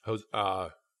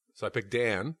 So I picked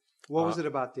Dan. What was it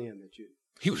about Dan that you?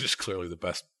 He was just clearly the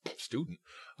best student.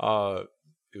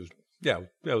 It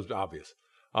was obvious.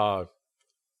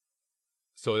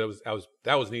 So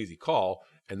that was an easy call.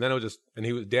 And then it was just,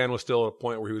 and Dan was still at a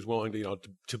point where he was willing to,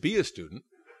 to be a student.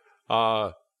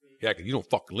 Yeah, because you don't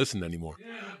fucking listen anymore.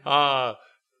 That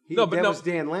was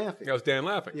Dan laughing. That was Dan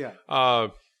laughing. Yeah.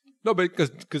 No, but because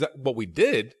what we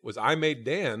did was I made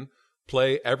Dan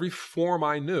play every form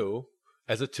I knew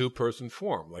as a 2-person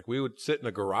form. Like, we would sit in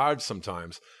a garage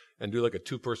sometimes and do like a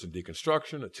 2-person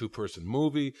deconstruction, a 2-person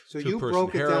movie. So you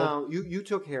broke it down. You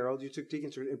took Harold, you took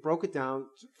deconstruction, and broke it down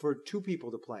for 2 people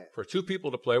to play it. For 2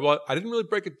 people to play. Well, I didn't really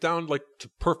break it down like to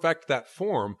perfect that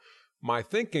form. My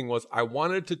thinking was I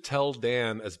wanted to tell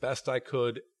Dan as best I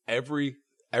could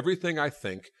everything I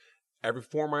think, every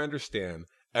form I understand,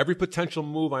 every potential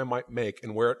move I might make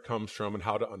and where it comes from and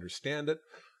how to understand it.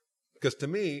 Because to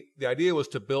me, the idea was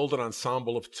to build an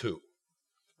ensemble of 2,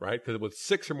 right? Because with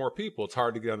 6 or more people, it's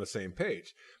hard to get on the same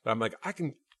page. But I'm like, I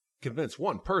can convince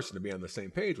one person to be on the same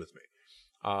page with me.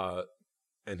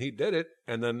 And he did it.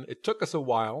 And then it took us a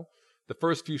while. The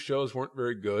first few shows weren't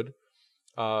very good.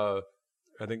 I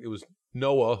think it was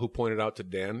Noah who pointed out to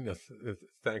Dan,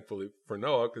 thankfully for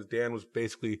Noah, because Dan was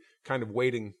basically kind of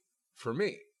waiting for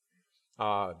me.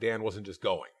 Dan wasn't just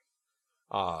going.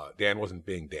 Dan wasn't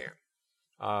being Dan.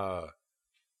 And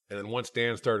then once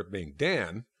Dan started being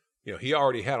Dan, he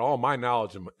already had all my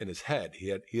knowledge in his head.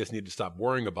 He just needed to stop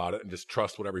worrying about it and just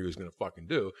trust whatever he was going to fucking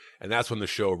do. And that's when the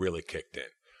show really kicked in.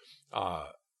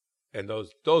 And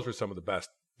those were some of the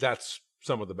best. That's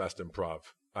some of the best improv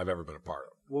I've ever been a part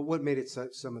of. Well, what made it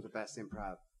some of the best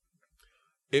improv?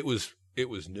 It was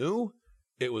new.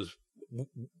 It was,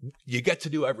 you get to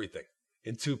do everything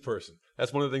in 2-person.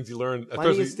 That's one of the things you learn.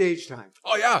 Plenty of stage time.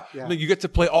 Oh yeah. I mean, you get to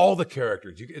play all the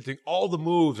characters. You get to, all the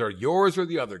moves are yours or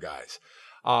the other guys.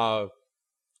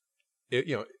 It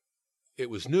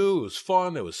was new. It was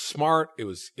fun. It was smart. It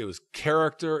was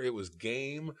character. It was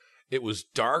game. It was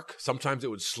dark. Sometimes it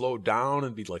would slow down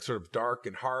and be like sort of dark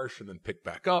and harsh and then pick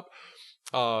back up.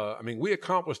 We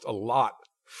accomplished a lot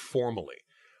formally,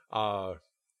 because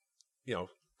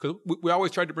we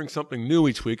always tried to bring something new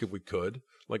each week if we could,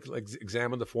 like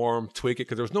examine the form, tweak it,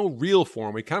 because there was no real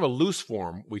form. We kind of a loose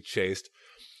form we chased,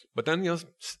 but then,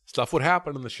 stuff would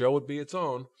happen and the show would be its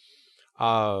own.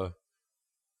 But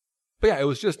yeah, it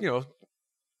was just,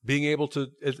 being able to,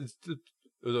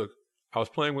 I was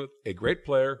playing with a great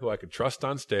player who I could trust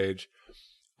on stage,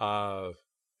 and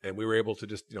we were able to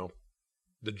just,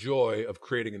 the joy of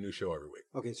creating a new show every week.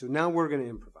 Okay, so now we're going to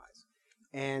improvise.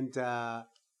 And,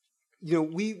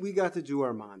 we got to do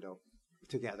Armando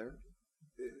together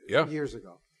years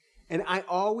ago. And I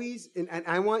always, and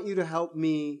I want you to help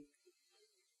me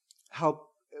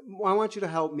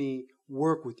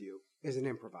work with you as an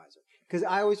improviser. Because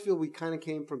I always feel we kind of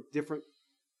came from different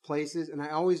places, and I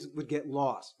always would get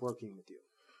lost working with you.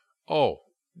 Oh,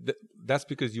 that's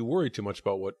because you worry too much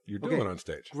about what you're doing on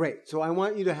stage. Great. So I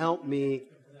want you to help me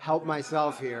help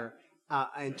myself here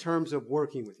in terms of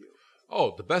working with you.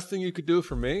 Oh, the best thing you could do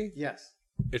for me? Yes.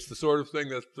 It's the sort of thing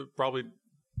that probably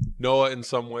Noah in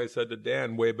some way said to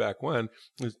Dan way back when,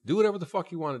 is do whatever the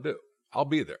fuck you want to do. I'll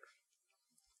be there.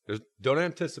 Don't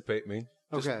anticipate me.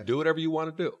 Just do whatever you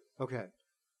want to do. Okay.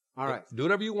 All right. Do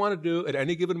whatever you want to do at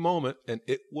any given moment, and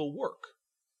it will work.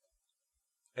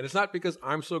 And it's not because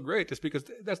I'm so great, just because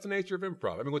that's the nature of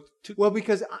improv.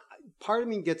 Because part of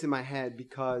me gets in my head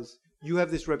because you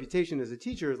have this reputation as a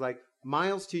teacher. Is like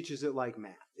Miles teaches it like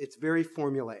math. It's very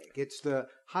formulaic. It's the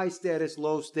high status,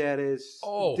 low status,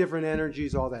 different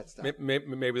energies, all that stuff.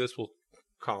 Maybe this will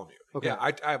calm you. Okay. Yeah,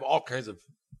 I have all kinds of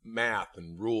math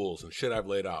and rules and shit I've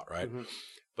laid out, right? Mm-hmm.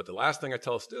 But the last thing I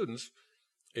tell students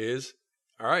is,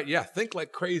 all right, think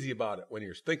like crazy about it when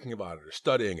you're thinking about it or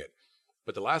studying it.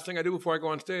 But the last thing I do before I go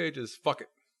on stage is fuck it.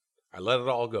 I let it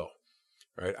all go.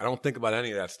 Right? I don't think about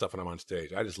any of that stuff when I'm on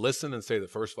stage. I just listen and say the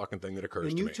first fucking thing that occurs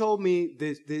to me. And you told me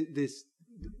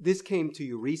this came to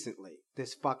you recently.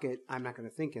 This fuck it, I'm not going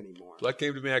to think anymore. So that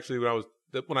came to me actually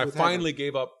when I finally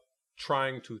gave up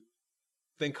trying to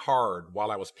think hard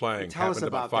while I was playing. Tell us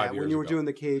about that when you were doing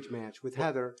the cage match with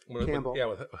Heather Campbell. Yeah,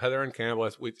 with Heather and Campbell.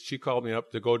 She called me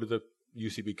up to go to the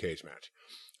UCB Cagematch.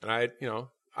 And I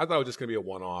thought it was just going to be a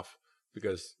one-off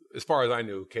because as far as I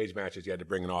knew, cage matches, you had to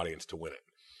bring an audience to win it.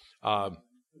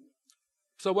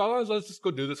 So, well, let's just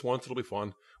go do this once. It'll be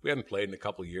fun. We hadn't played in a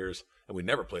couple of years, and we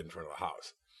never played in front of a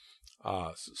house.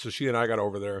 So she and I got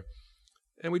over there,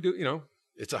 and we do,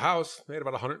 it's a house. They had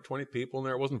about 120 people in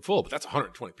there. It wasn't full, but that's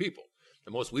 120 people.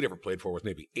 The most we'd ever played for was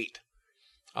maybe 8.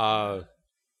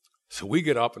 So we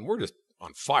get up, and we're just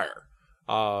on fire.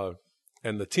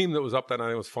 And the team that was up that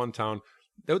night was Funtown.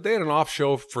 They had an off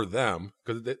show for them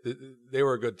because they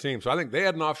were a good team. So I think they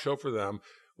had an off show for them.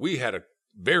 We had a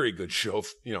very good show,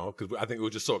 because I think it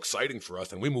was just so exciting for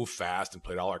us. And we moved fast and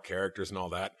played all our characters and all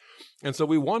that. And so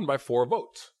we won by 4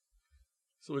 votes.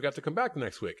 So we got to come back the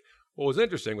next week. What was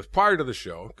interesting was prior to the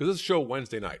show, because this is a show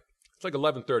Wednesday night. It's like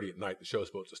 11:30 at night. The show's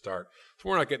supposed to start. So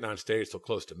we're not getting on stage till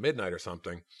close to midnight or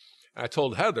something. And I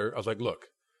told Heather, I was like, look,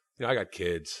 I got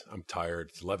kids. I'm tired.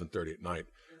 It's 11:30 at night.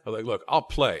 I was like, look, I'll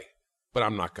play, but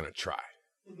I'm not going to try.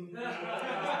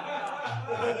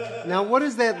 Now, what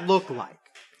does that look like?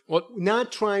 What?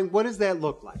 Not trying, what does that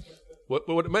look like?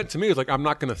 What it meant to me is like, I'm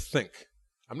not going to think.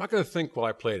 I'm not going to think while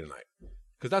I play tonight.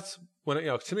 Because that's when,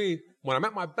 to me, when I'm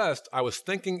at my best, I was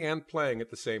thinking and playing at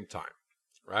the same time.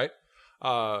 Right?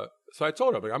 So I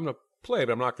told her, I'm going to play,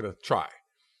 but I'm not going to try.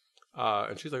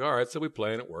 And she's like, all right. So we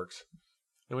play and it works.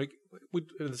 And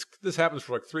this happens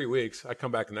for like 3 weeks. I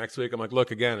come back the next week. I'm like,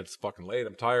 look, again, it's fucking late.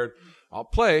 I'm tired. I'll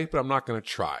play, but I'm not going to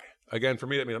try. Again, for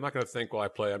me, that means I'm not going to think while I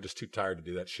play. I'm just too tired to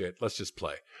do that shit. Let's just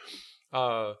play.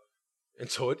 And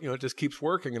so it just keeps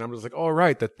working. And I'm just like, all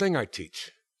right, that thing I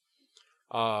teach.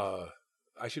 I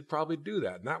should probably do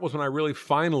that. And that was when I really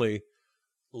finally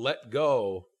let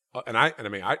go. And I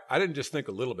didn't just think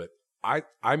a little bit. I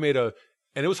made and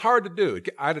it was hard to do.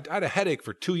 I had a headache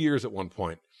for 2 years at one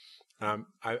point. I'm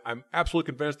absolutely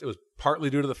convinced it was partly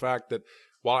due to the fact that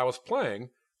while I was playing,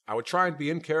 I would try and be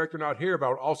in character and out here, but I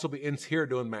would also be in here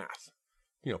doing math,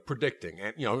 predicting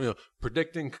and,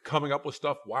 predicting, coming up with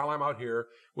stuff while I'm out here,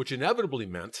 which inevitably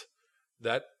meant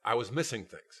that I was missing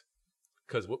things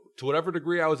because to whatever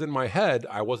degree I was in my head,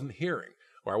 I wasn't hearing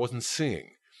or I wasn't seeing.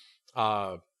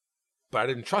 But I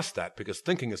didn't trust that because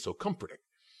thinking is so comforting.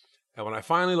 And when I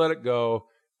finally let it go,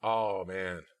 oh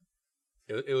man,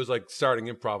 it was like starting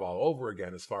improv all over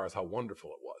again as far as how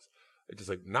wonderful it was. It's just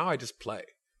like, now I just play.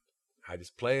 I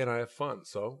just play and I have fun.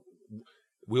 So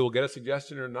we will get a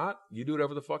suggestion or not. You do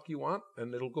whatever the fuck you want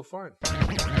and it'll go fine.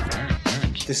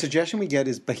 The suggestion we get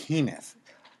is Behemoth.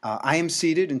 I am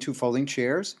seated in 2 folding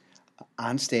chairs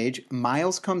on stage.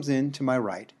 Miles comes in to my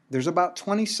right. There's about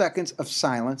 20 seconds of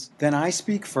silence. Then I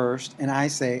speak first and I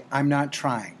say, I'm not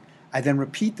trying. I then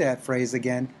repeat that phrase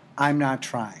again, I'm not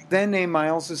trying. Then name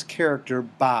Miles's character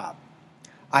Bob.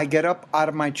 I get up out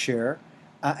of my chair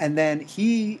and then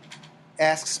he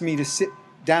asks me to sit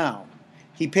down.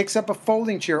 He picks up a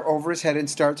folding chair over his head and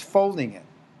starts folding it.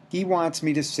 He wants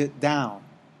me to sit down.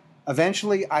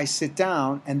 Eventually I sit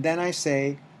down and then I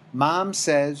say, Mom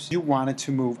says you wanted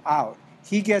to move out.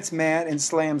 He gets mad and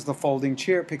slams the folding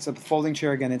chair, picks up the folding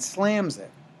chair again and slams it.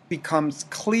 It becomes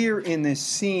clear in this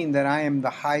scene that I am the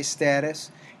high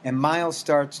status and Miles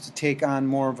starts to take on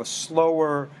more of a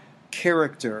slower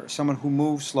character, someone who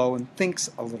moves slow and thinks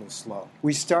a little slow.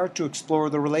 We start to explore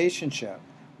the relationship.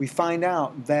 We find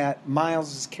out that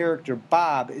Miles's character,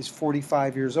 Bob, is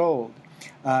 45 years old.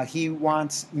 He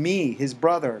wants me, his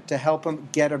brother, to help him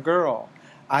get a girl.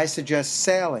 I suggest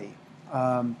Sally.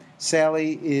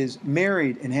 Sally is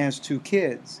married and has 2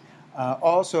 kids.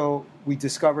 Also, we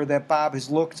discover that Bob has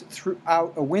looked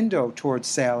out a window towards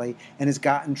Sally and has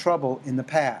gotten in trouble in the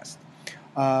past.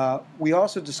 We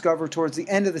also discover towards the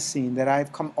end of the scene that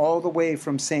I've come all the way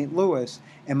from St. Louis,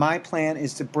 and my plan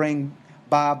is to bring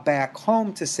Bob back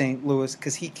home to St. Louis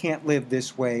because he can't live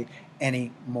this way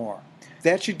anymore.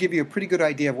 That should give you a pretty good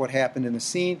idea of what happened in the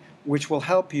scene, which will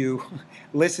help you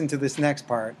listen to this next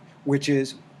part, which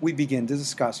is we begin to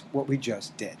discuss what we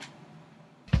just did.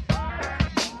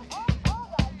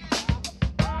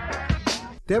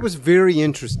 That was very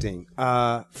interesting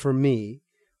for me.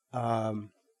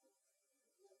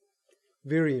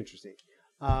 Very interesting.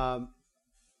 I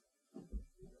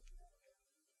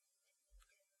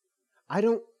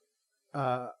don't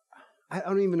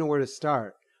even know where to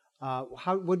start.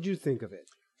 What did you think of it?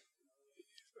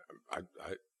 I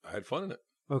had fun in it.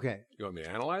 Okay. You want me to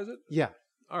analyze it? Yeah.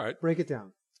 All right. Break it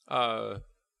down.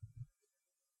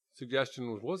 Suggestion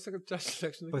was, what's the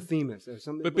suggestion again? Behemoth or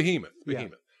something. But Behemoth. Yeah.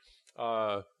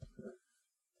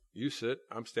 You sit.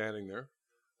 I'm standing there.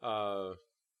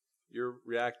 You're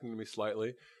reacting to me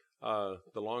slightly. The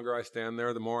longer I stand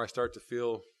there, the more I start to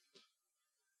feel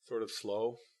sort of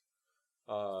slow,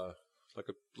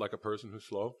 like a person who's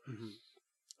slow.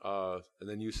 Mm-hmm. And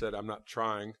then you said, "I'm not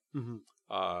trying," mm-hmm.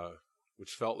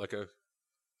 Which felt like a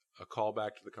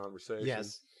callback to the conversation.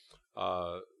 Yes.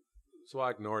 So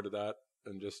I ignored that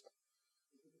and just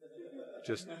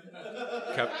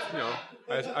kept,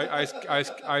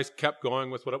 I kept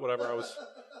going with whatever I was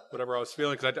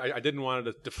feeling, because I didn't want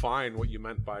to define what you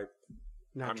meant by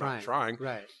Not not trying. trying.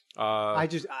 Right. I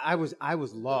I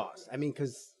was lost. I mean,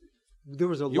 because there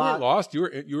was a you lot. weren't lost. You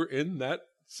were in that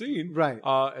scene, Right.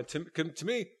 And to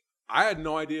me, I had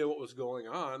no idea what was going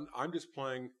on. I'm just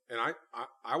playing, and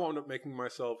I wound up making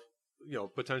myself,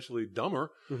 potentially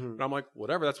dumber. Mm-hmm. And I'm like,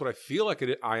 whatever. That's what I feel like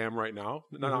I am right now.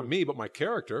 Not me, but my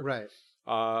character. Right.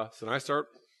 So then I start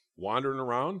wandering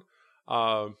around,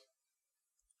 and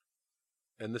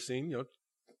the scene,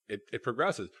 it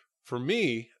progresses. For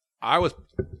me, I was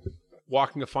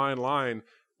walking a fine line,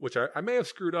 which I may have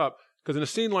screwed up, because in a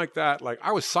scene like that,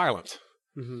 I was silent.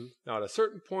 Mm-hmm. Now, at a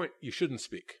certain point, you shouldn't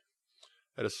speak.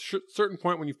 At a certain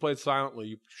point, when you've played silently,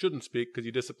 you shouldn't speak because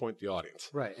you disappoint the audience.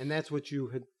 Right, and that's what you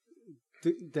had.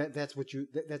 That's what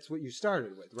you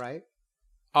started with, right?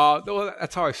 Well,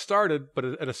 that's how I started. But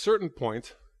at a certain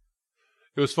point,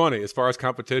 it was funny. As far as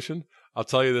competition, I'll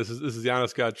tell you this is the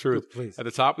honest God truth. Please. At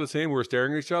the top of the scene, we were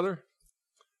staring at each other,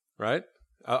 right?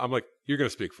 I'm like, you're going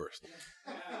to speak first,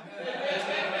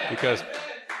 because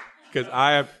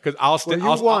I'll stay.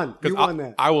 Well, you won. You won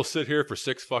that. I will sit here for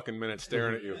 6 fucking minutes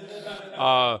staring at you,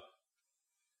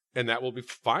 and that will be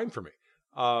fine for me.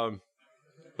 But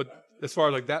as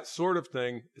far as that sort of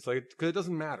thing, it's because it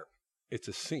doesn't matter. It's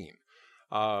a scene.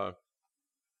 And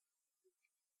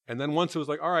then once it was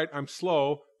all right, I'm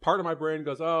slow. Part of my brain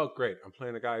goes, oh, great. I'm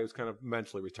playing a guy who's kind of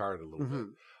mentally retarded a little bit.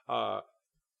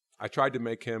 I tried to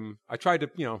make him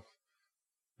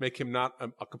not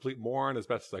a complete moron as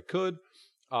best as I could.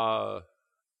 At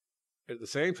the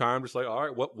same time, just all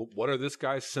right, what are this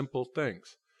guy's simple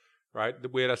things, right?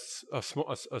 We had a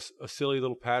silly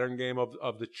little pattern game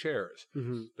of the chairs.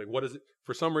 Mm-hmm. What is it?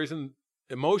 For some reason,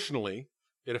 emotionally,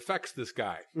 it affects this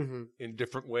guy Mm-hmm. in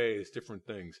different ways, different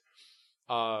things.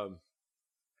 And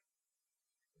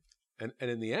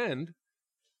in the end,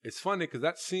 it's funny because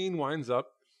that scene winds up.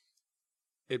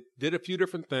 It did a few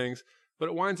different things, but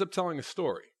it winds up telling a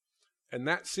story. And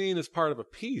that scene as part of a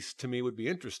piece, to me, would be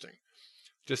interesting.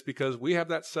 Just because we have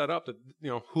that set up that,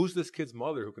 who's this kid's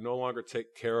mother who can no longer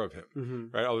take care of him? Mm-hmm.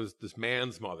 Right? Oh, there's this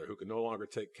man's mother who can no longer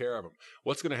take care of him.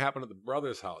 What's going to happen at the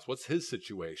brother's house? What's his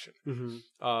situation? Mm-hmm.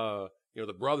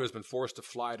 The brother's been forced to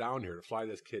fly down here to fly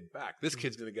this kid back. This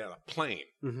kid's going to get on a plane.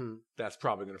 Mm-hmm. That's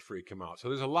probably going to freak him out. So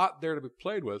there's a lot there to be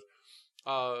played with.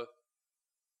 And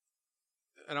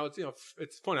I was,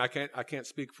 it's funny. I can't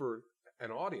speak for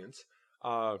an audience.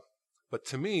 But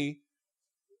to me,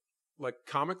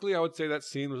 comically, I would say that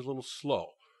scene was a little slow.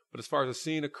 But as far as a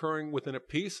scene occurring within a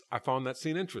piece, I found that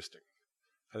scene interesting.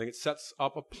 I think it sets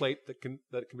up a plate that can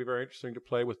be very interesting to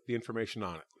play with the information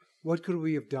on it. What could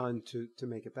we have done to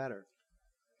make it better?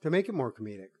 To make it more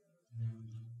comedic?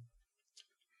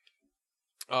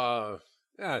 Yeah.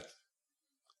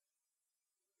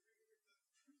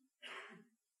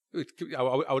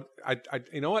 I would.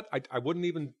 You know what? I wouldn't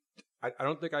even. I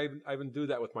don't think I even do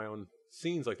that with my own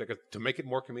scenes like that. 'Cause to make it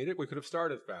more comedic, we could have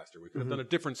started faster. We could have done a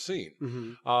different scene.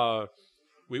 Mm-hmm.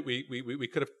 We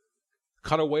could have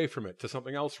cut away from it to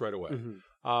something else right away.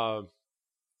 Mm-hmm.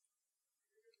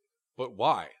 But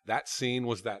why? That scene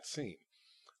was that scene.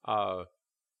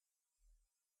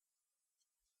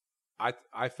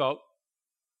 I felt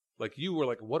like you were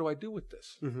what do I do with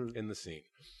this in the scene?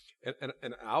 And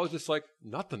I was just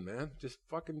nothing, man. Just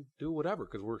fucking do whatever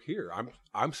because we're here.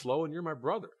 I'm slow and you're my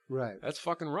brother. Right. That's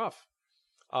fucking rough.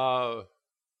 I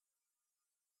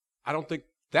don't think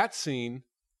that scene.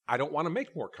 I don't want to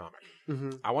make more comic.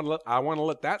 Mm-hmm. I want to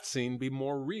let that scene be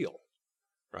more real.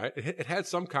 Right. It had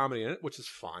some comedy in it, which is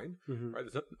fine. Mm-hmm. Right.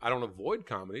 I don't avoid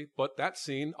comedy, but that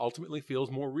scene ultimately feels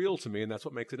more real to me, and that's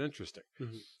what makes it interesting.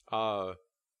 Mm-hmm.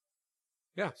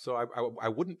 Yeah, so I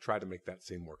wouldn't try to make that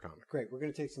scene more comic. Great. We're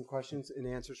going to take some questions and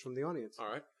answers from the audience. All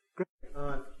right. Great.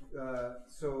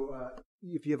 So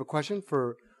if you have a question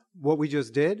for what we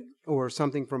just did or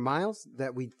something from Miles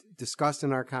that we discussed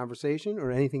in our conversation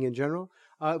or anything in general,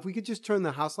 if we could just turn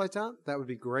the house lights on, that would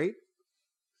be great.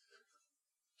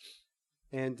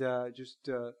 And just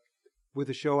with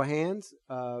a show of hands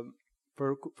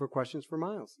for questions for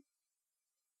Miles.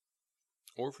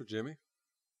 Or for Jimmy.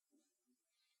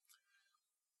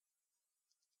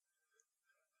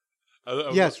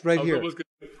 Yes, right here. I was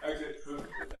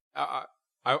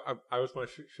going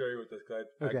to share you with this guy.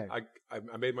 Okay.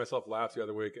 I made myself laugh the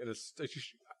other week, and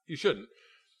you shouldn't,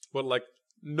 but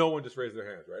no one just raised their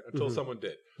hands, right? Until someone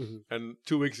did. Mm-hmm. And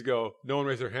 2 weeks ago, no one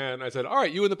raised their hand. I said, all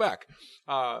right, you in the back.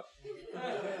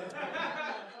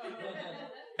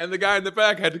 And the guy in the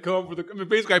back had to come up with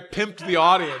basically I pimped the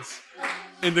audience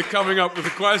into coming up with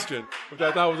a question, which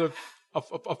I thought was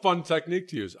a fun technique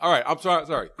to use. All right, I'm sorry.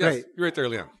 Yes, Great. you're right there,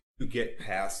 Leon. To get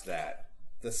past that,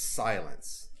 the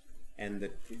silence, and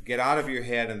get out of your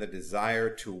head and the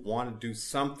desire to want to do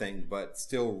something, but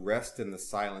still rest in the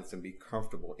silence and be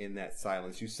comfortable in that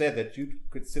silence. You said that you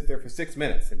could sit there for 6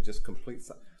 minutes and just complete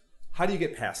silence. How do you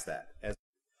get past that?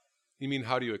 You mean,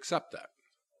 how do you accept that?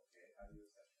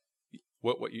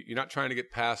 You're not trying to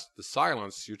get past the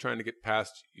silence. You're trying to get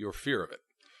past your fear of it.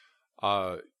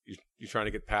 You're trying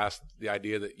to get past the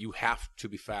idea that you have to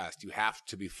be fast. You have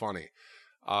to be funny.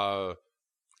 You're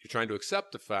trying to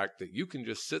accept the fact that you can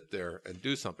just sit there and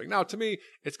do something. Now, to me,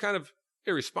 it's kind of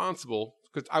irresponsible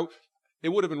because it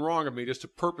would have been wrong of me just to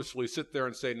purposefully sit there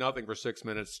and say nothing for 6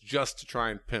 minutes just to try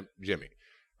and pimp Jimmy,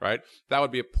 right? That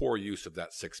would be a poor use of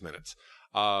that 6 minutes.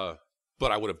 But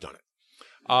I would have done it.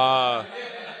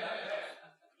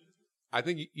 I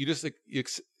think you just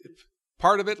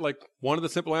part of it, like one of the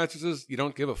simple answers is you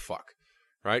don't give a fuck,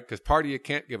 right? Because part of you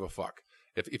can't give a fuck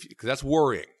because that's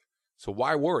worrying. So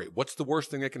why worry? What's the worst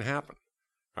thing that can happen,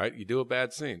 right? You do a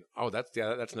bad scene. Oh,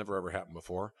 that's never ever happened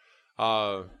before.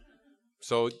 So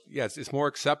yeah, it's more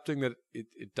accepting that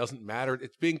it doesn't matter.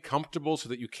 It's being comfortable so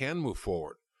that you can move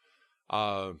forward.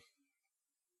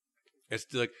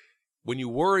 It's like when you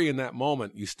worry in that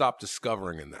moment, you stop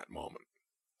discovering in that moment,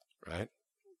 right?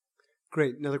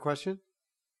 Great. Another question?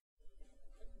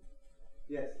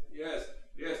 Yes.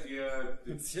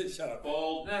 Shut up.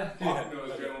 Bald,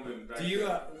 hawk-nosed gentleman. Do you?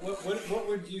 What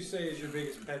would you say is your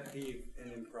biggest pet peeve in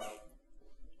improv?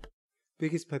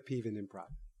 Biggest pet peeve in improv?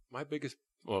 My biggest,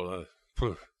 my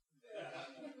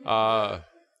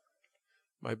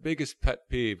biggest pet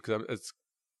peeve, because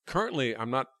currently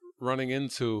I'm not running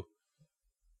into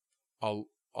a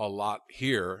lot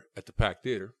here at the Pack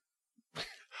Theater.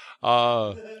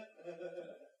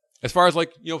 As far as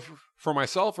for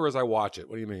myself or as I watch it,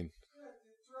 what do you mean?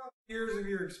 Years of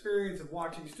your experience of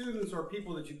watching students or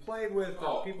people that you played with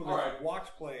or people that you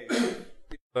watched play.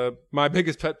 My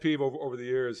biggest pet peeve over the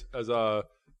years is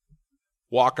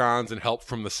walk-ons and help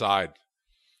from the side.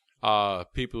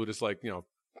 People who just a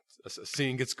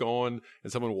scene gets going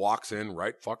and someone walks in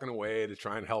right fucking away to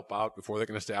try and help out before they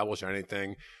can establish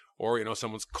anything. Or,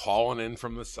 someone's calling in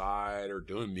from the side or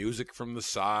doing music from the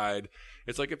side.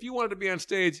 It's like, if you wanted to be on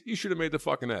stage, you should have made the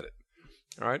fucking edit.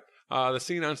 All right? The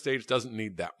scene on stage doesn't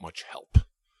need that much help.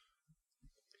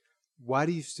 Why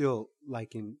do you still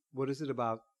what is it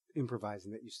about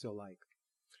improvising that you still like?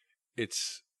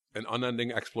 It's an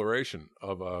unending exploration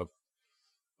of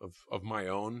my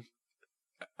own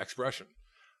expression.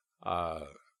 I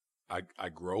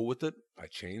grow with it. I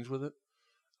change with it.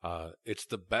 It's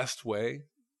the best way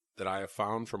that I have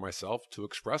found for myself to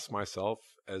express myself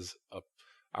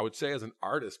I would say as an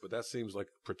artist, but that seems like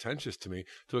pretentious to me,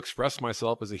 to express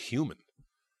myself as a human,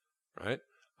 right?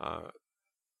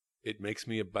 It makes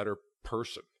me a better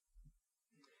person.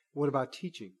 What about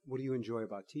teaching? What do you enjoy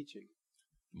about teaching?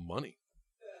 Money.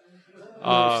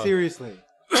 No, seriously.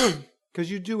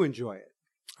 Because you do enjoy it.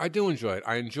 I do enjoy it.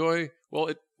 I enjoy,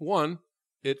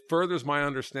 it furthers my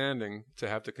understanding to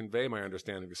have to convey my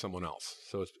understanding to someone else.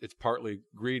 So it's partly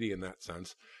greedy in that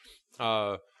sense.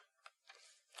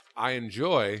 I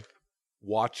enjoy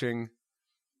watching,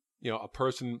 a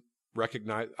person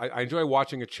recognize. I enjoy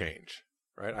watching a change,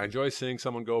 right? I enjoy seeing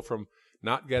someone go from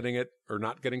not getting it or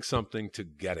not getting something to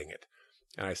getting it.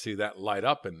 And I see that light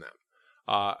up in them.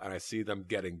 And I see them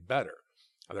getting better.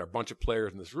 There are a bunch of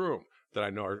players in this room that I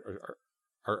know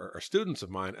are students of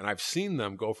mine, and I've seen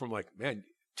them go from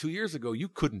 2 years ago, you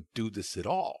couldn't do this at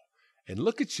all. And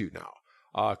look at you now.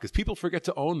 Because people forget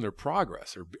to own their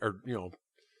progress or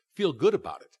feel good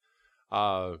about it.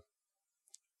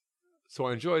 So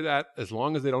I enjoy that as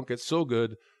long as they don't get so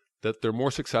good that they're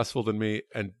more successful than me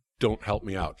and don't help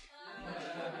me out.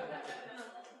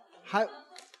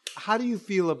 How do you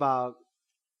feel about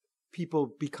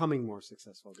people becoming more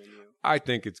successful than you? I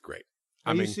think it's great.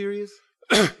 Are you serious?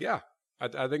 Yeah,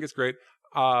 I think it's great.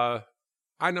 I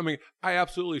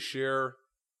absolutely share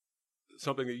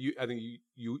something that I think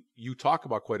you talk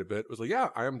about quite a bit. It was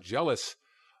I am jealous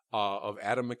of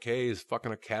Adam McKay's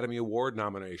fucking Academy Award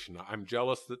nomination. I'm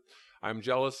jealous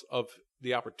of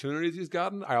the opportunities he's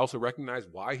gotten. I also recognize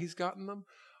why he's gotten them.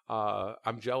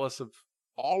 I'm jealous of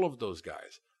all of those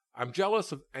guys. I'm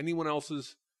jealous of anyone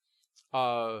else's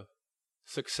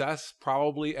success,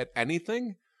 probably at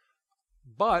anything.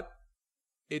 But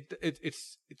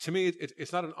it's to me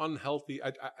it's not an unhealthy.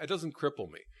 It doesn't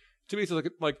cripple me. To me, it's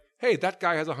like hey, that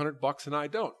guy has $100 and I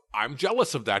don't. I'm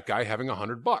jealous of that guy having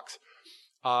 $100.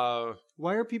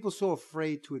 Why are people so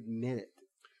afraid to admit it?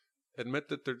 Admit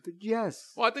that they're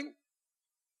yes. Well,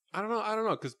 I don't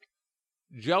know, because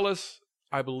Jealous,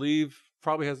 I believe,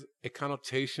 probably has a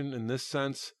connotation in this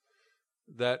sense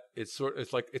that it's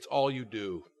like it's all you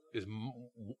do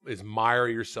is mire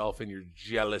yourself in your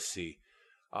jealousy,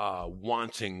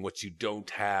 wanting what you don't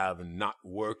have and not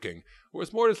working.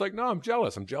 Whereas more just like, no, I'm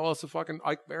jealous. I'm jealous of fucking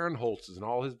Ike Barinholtz and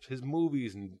all his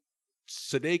movies and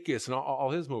Sudeikis and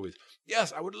all his movies.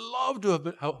 Yes, I would love to have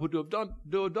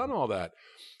done all that.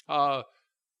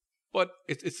 But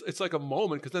it's like a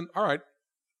moment, because then, all right,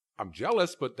 I'm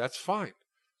jealous, but that's fine.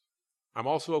 I'm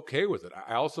also okay with it.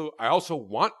 I also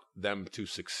want them to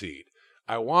succeed.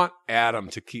 I want Adam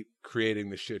to keep creating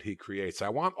the shit he creates. I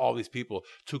want all these people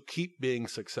to keep being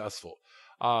successful.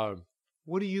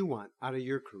 What do you want out of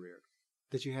your career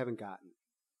that you haven't gotten?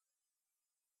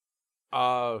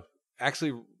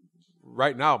 Actually,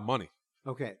 right now, money.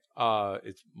 Okay.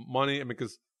 It's money. I mean,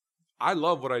 because I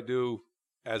love what I do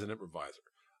as an improviser.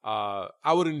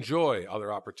 I would enjoy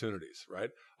other opportunities,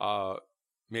 right?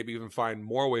 Maybe even find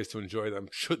more ways to enjoy them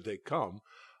should they come.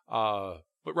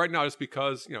 But right now, just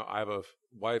because, I have a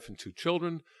wife and 2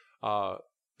 children,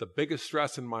 the biggest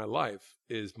stress in my life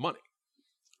is money.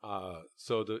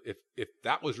 So if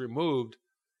that was removed,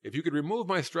 if you could remove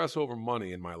my stress over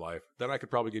money in my life, then I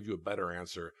could probably give you a better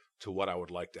answer to what I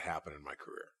would like to happen in my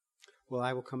career. Well,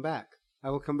 I will come back.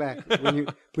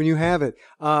 when you have it.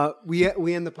 We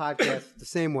end the podcast the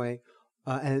same way,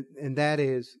 and that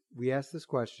is, we ask this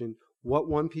question: what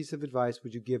one piece of advice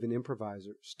would you give an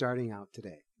improviser starting out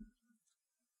today?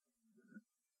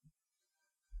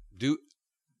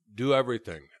 Do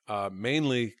everything.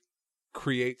 Mainly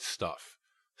create stuff.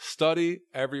 Study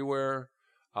everywhere.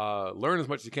 Learn as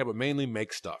much as you can, but mainly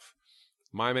make stuff.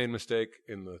 My main mistake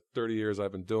in the 30 years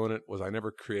I've been doing it was I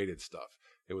never created stuff.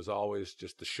 It was always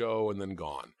just the show and then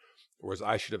gone. Whereas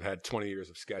I should have had 20 years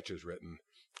of sketches written,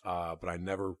 but I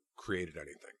never created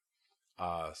anything.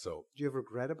 So do you have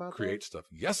regret about create that? Stuff?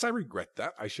 Yes, I regret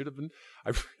that. I should have been.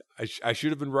 I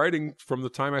should have been writing from the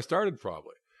time I started,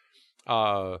 probably.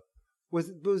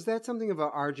 Was that something of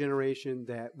our generation,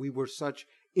 that we were such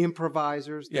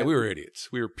improvisers? Yeah, we were idiots.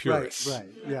 We were purists. Right.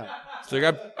 Yeah. It's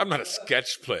like I'm not a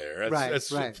sketch player.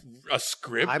 That's a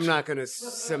script. I'm not going to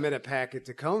submit a packet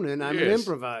to Conan. I'm an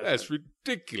improviser. That's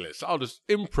ridiculous. I'll just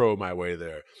improv my way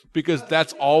there because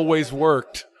that's always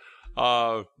worked.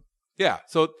 Yeah,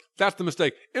 so that's the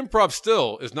mistake. Improv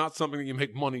still is not something that you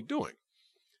make money doing,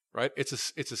 right? It's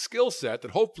a skill set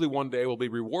that hopefully one day will be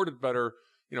rewarded better,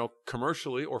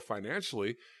 commercially or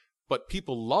financially, but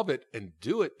people love it and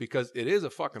do it because it is a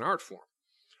fucking art form.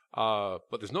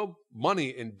 But there's no money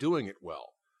in doing it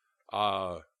well.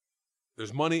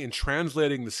 There's money in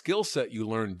translating the skill set you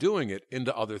learn doing it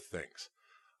into other things.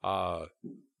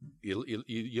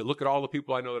 You look at all the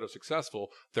people I know that are successful,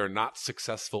 they're not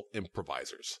successful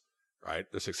improvisers, right?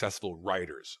 They're successful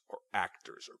writers or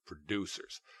actors or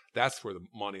producers. That's where the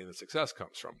money and the success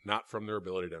comes from, not from their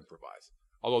ability to improvise.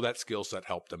 Although that skill set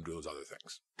helped them do those other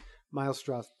things. Miles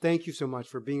Stroth, thank you so much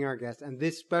for being our guest on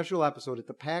this special episode at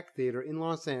the Pack Theater in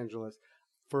Los Angeles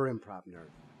for Improv Nerd.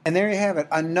 And there you have it.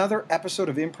 Another episode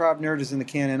of Improv Nerd is in the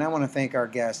can, and I want to thank our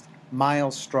guest,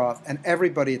 Miles Stroth, and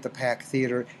everybody at the Pack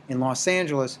Theater in Los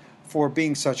Angeles for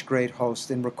being such great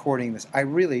hosts and recording this. I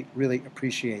really, really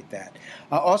appreciate that.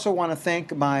 I also want to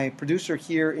thank my producer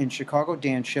here in Chicago,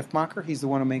 Dan Schiffmacher. He's the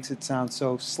one who makes it sound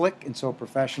so slick and so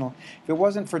professional. If it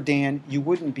wasn't for Dan, you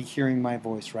wouldn't be hearing my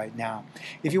voice right now.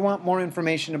 If you want more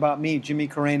information about me, Jimmy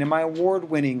Carrane, and my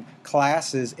award-winning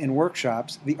classes and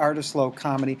workshops, The Art of Slow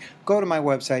Comedy, go to my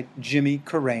website,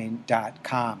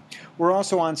 jimmycarrane.com. We're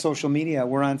also on social media.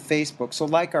 We're on Facebook, so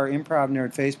like our Improv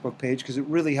Nerd Facebook page because it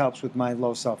really helps with my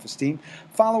low self-esteem.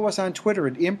 Follow us on Twitter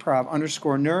at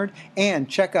improv_nerd, and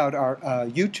check out our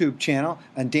YouTube channel.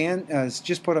 And Dan has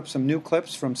just put up some new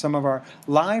clips from some of our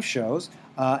live shows,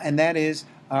 and that is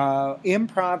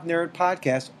Improv Nerd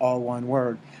Podcast, all one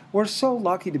word. We're so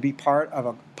lucky to be part of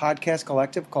a podcast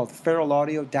collective called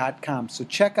feralaudio.com. So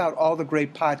check out all the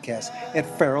great podcasts at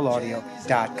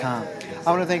feralaudio.com. I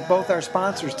want to thank both our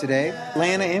sponsors today,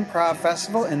 Atlanta Improv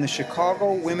Festival and the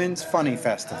Chicago Women's Funny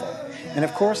Festival. And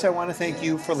of course, I want to thank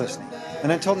you for listening.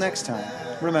 And until next time,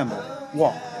 remember,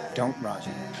 walk, don't run.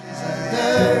 He's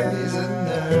a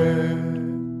nerd.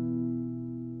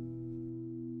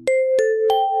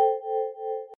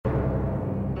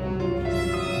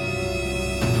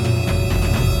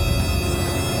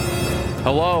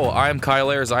 Hello, I'm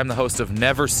Kyle Ayers. I'm the host of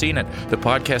Never Seen It, the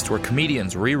podcast where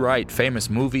comedians rewrite famous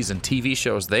movies and TV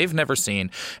shows they've never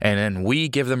seen, and then we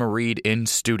give them a read in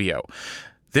studio.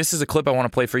 This is a clip I want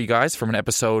to play for you guys from an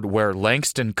episode where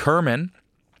Langston Kerman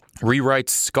rewrites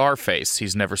Scarface.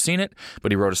 He's never seen it,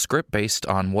 but he wrote a script based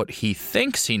on what he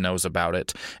thinks he knows about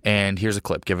it, and here's a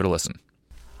clip. Give it a listen.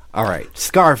 All right.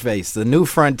 Scarface, The New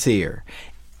Frontier.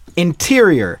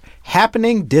 Interior,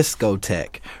 happening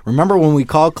discotheque. Remember when we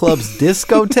called clubs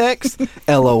discotheques?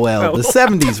 LOL. The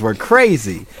 70s were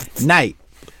crazy. Night.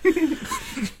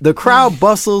 The crowd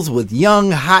bustles with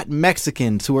young, hot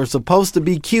Mexicans who are supposed to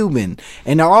be Cuban,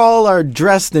 and all are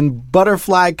dressed in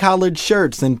butterfly collared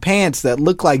shirts and pants that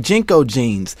look like Jinko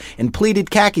jeans, and pleated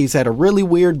khakis had a really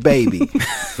weird baby.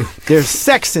 There's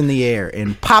sex in the air,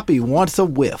 and Poppy wants a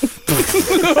whiff.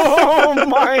 Oh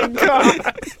my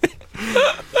God.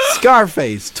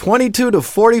 Scarface, 22 to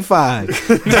 45. Like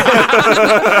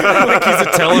he's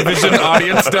a television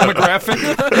audience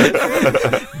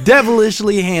demographic.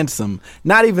 Devilishly handsome,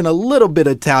 not even a little bit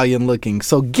Italian looking,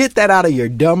 so get that out of your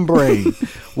dumb brain.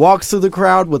 Walks through the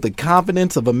crowd with the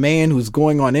confidence of a man who's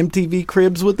going on MTV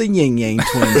Cribs with the Yin Yang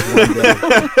Twins one day.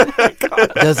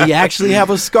 Does he actually have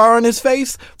a scar on his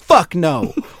face? Fuck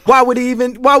no. Why would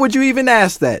you even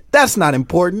ask that? That's not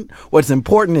important. What's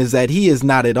important is that he is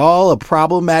not at all a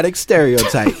problematic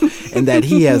stereotype and that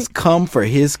he has come for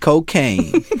his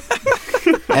cocaine.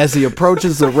 As he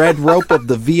approaches the red rope of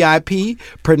the VIP,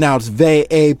 pronounced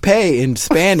VAP in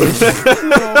Spanish,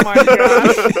 Oh my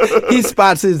God. he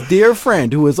spots his dear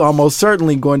friend who is almost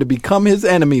certainly going to become his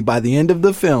enemy by the end of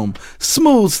the film,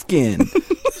 Smooth Skin.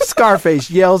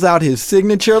 Scarface yells out his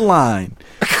signature line.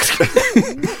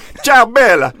 Ciao,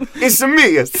 Bella. It's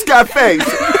me, Scarface.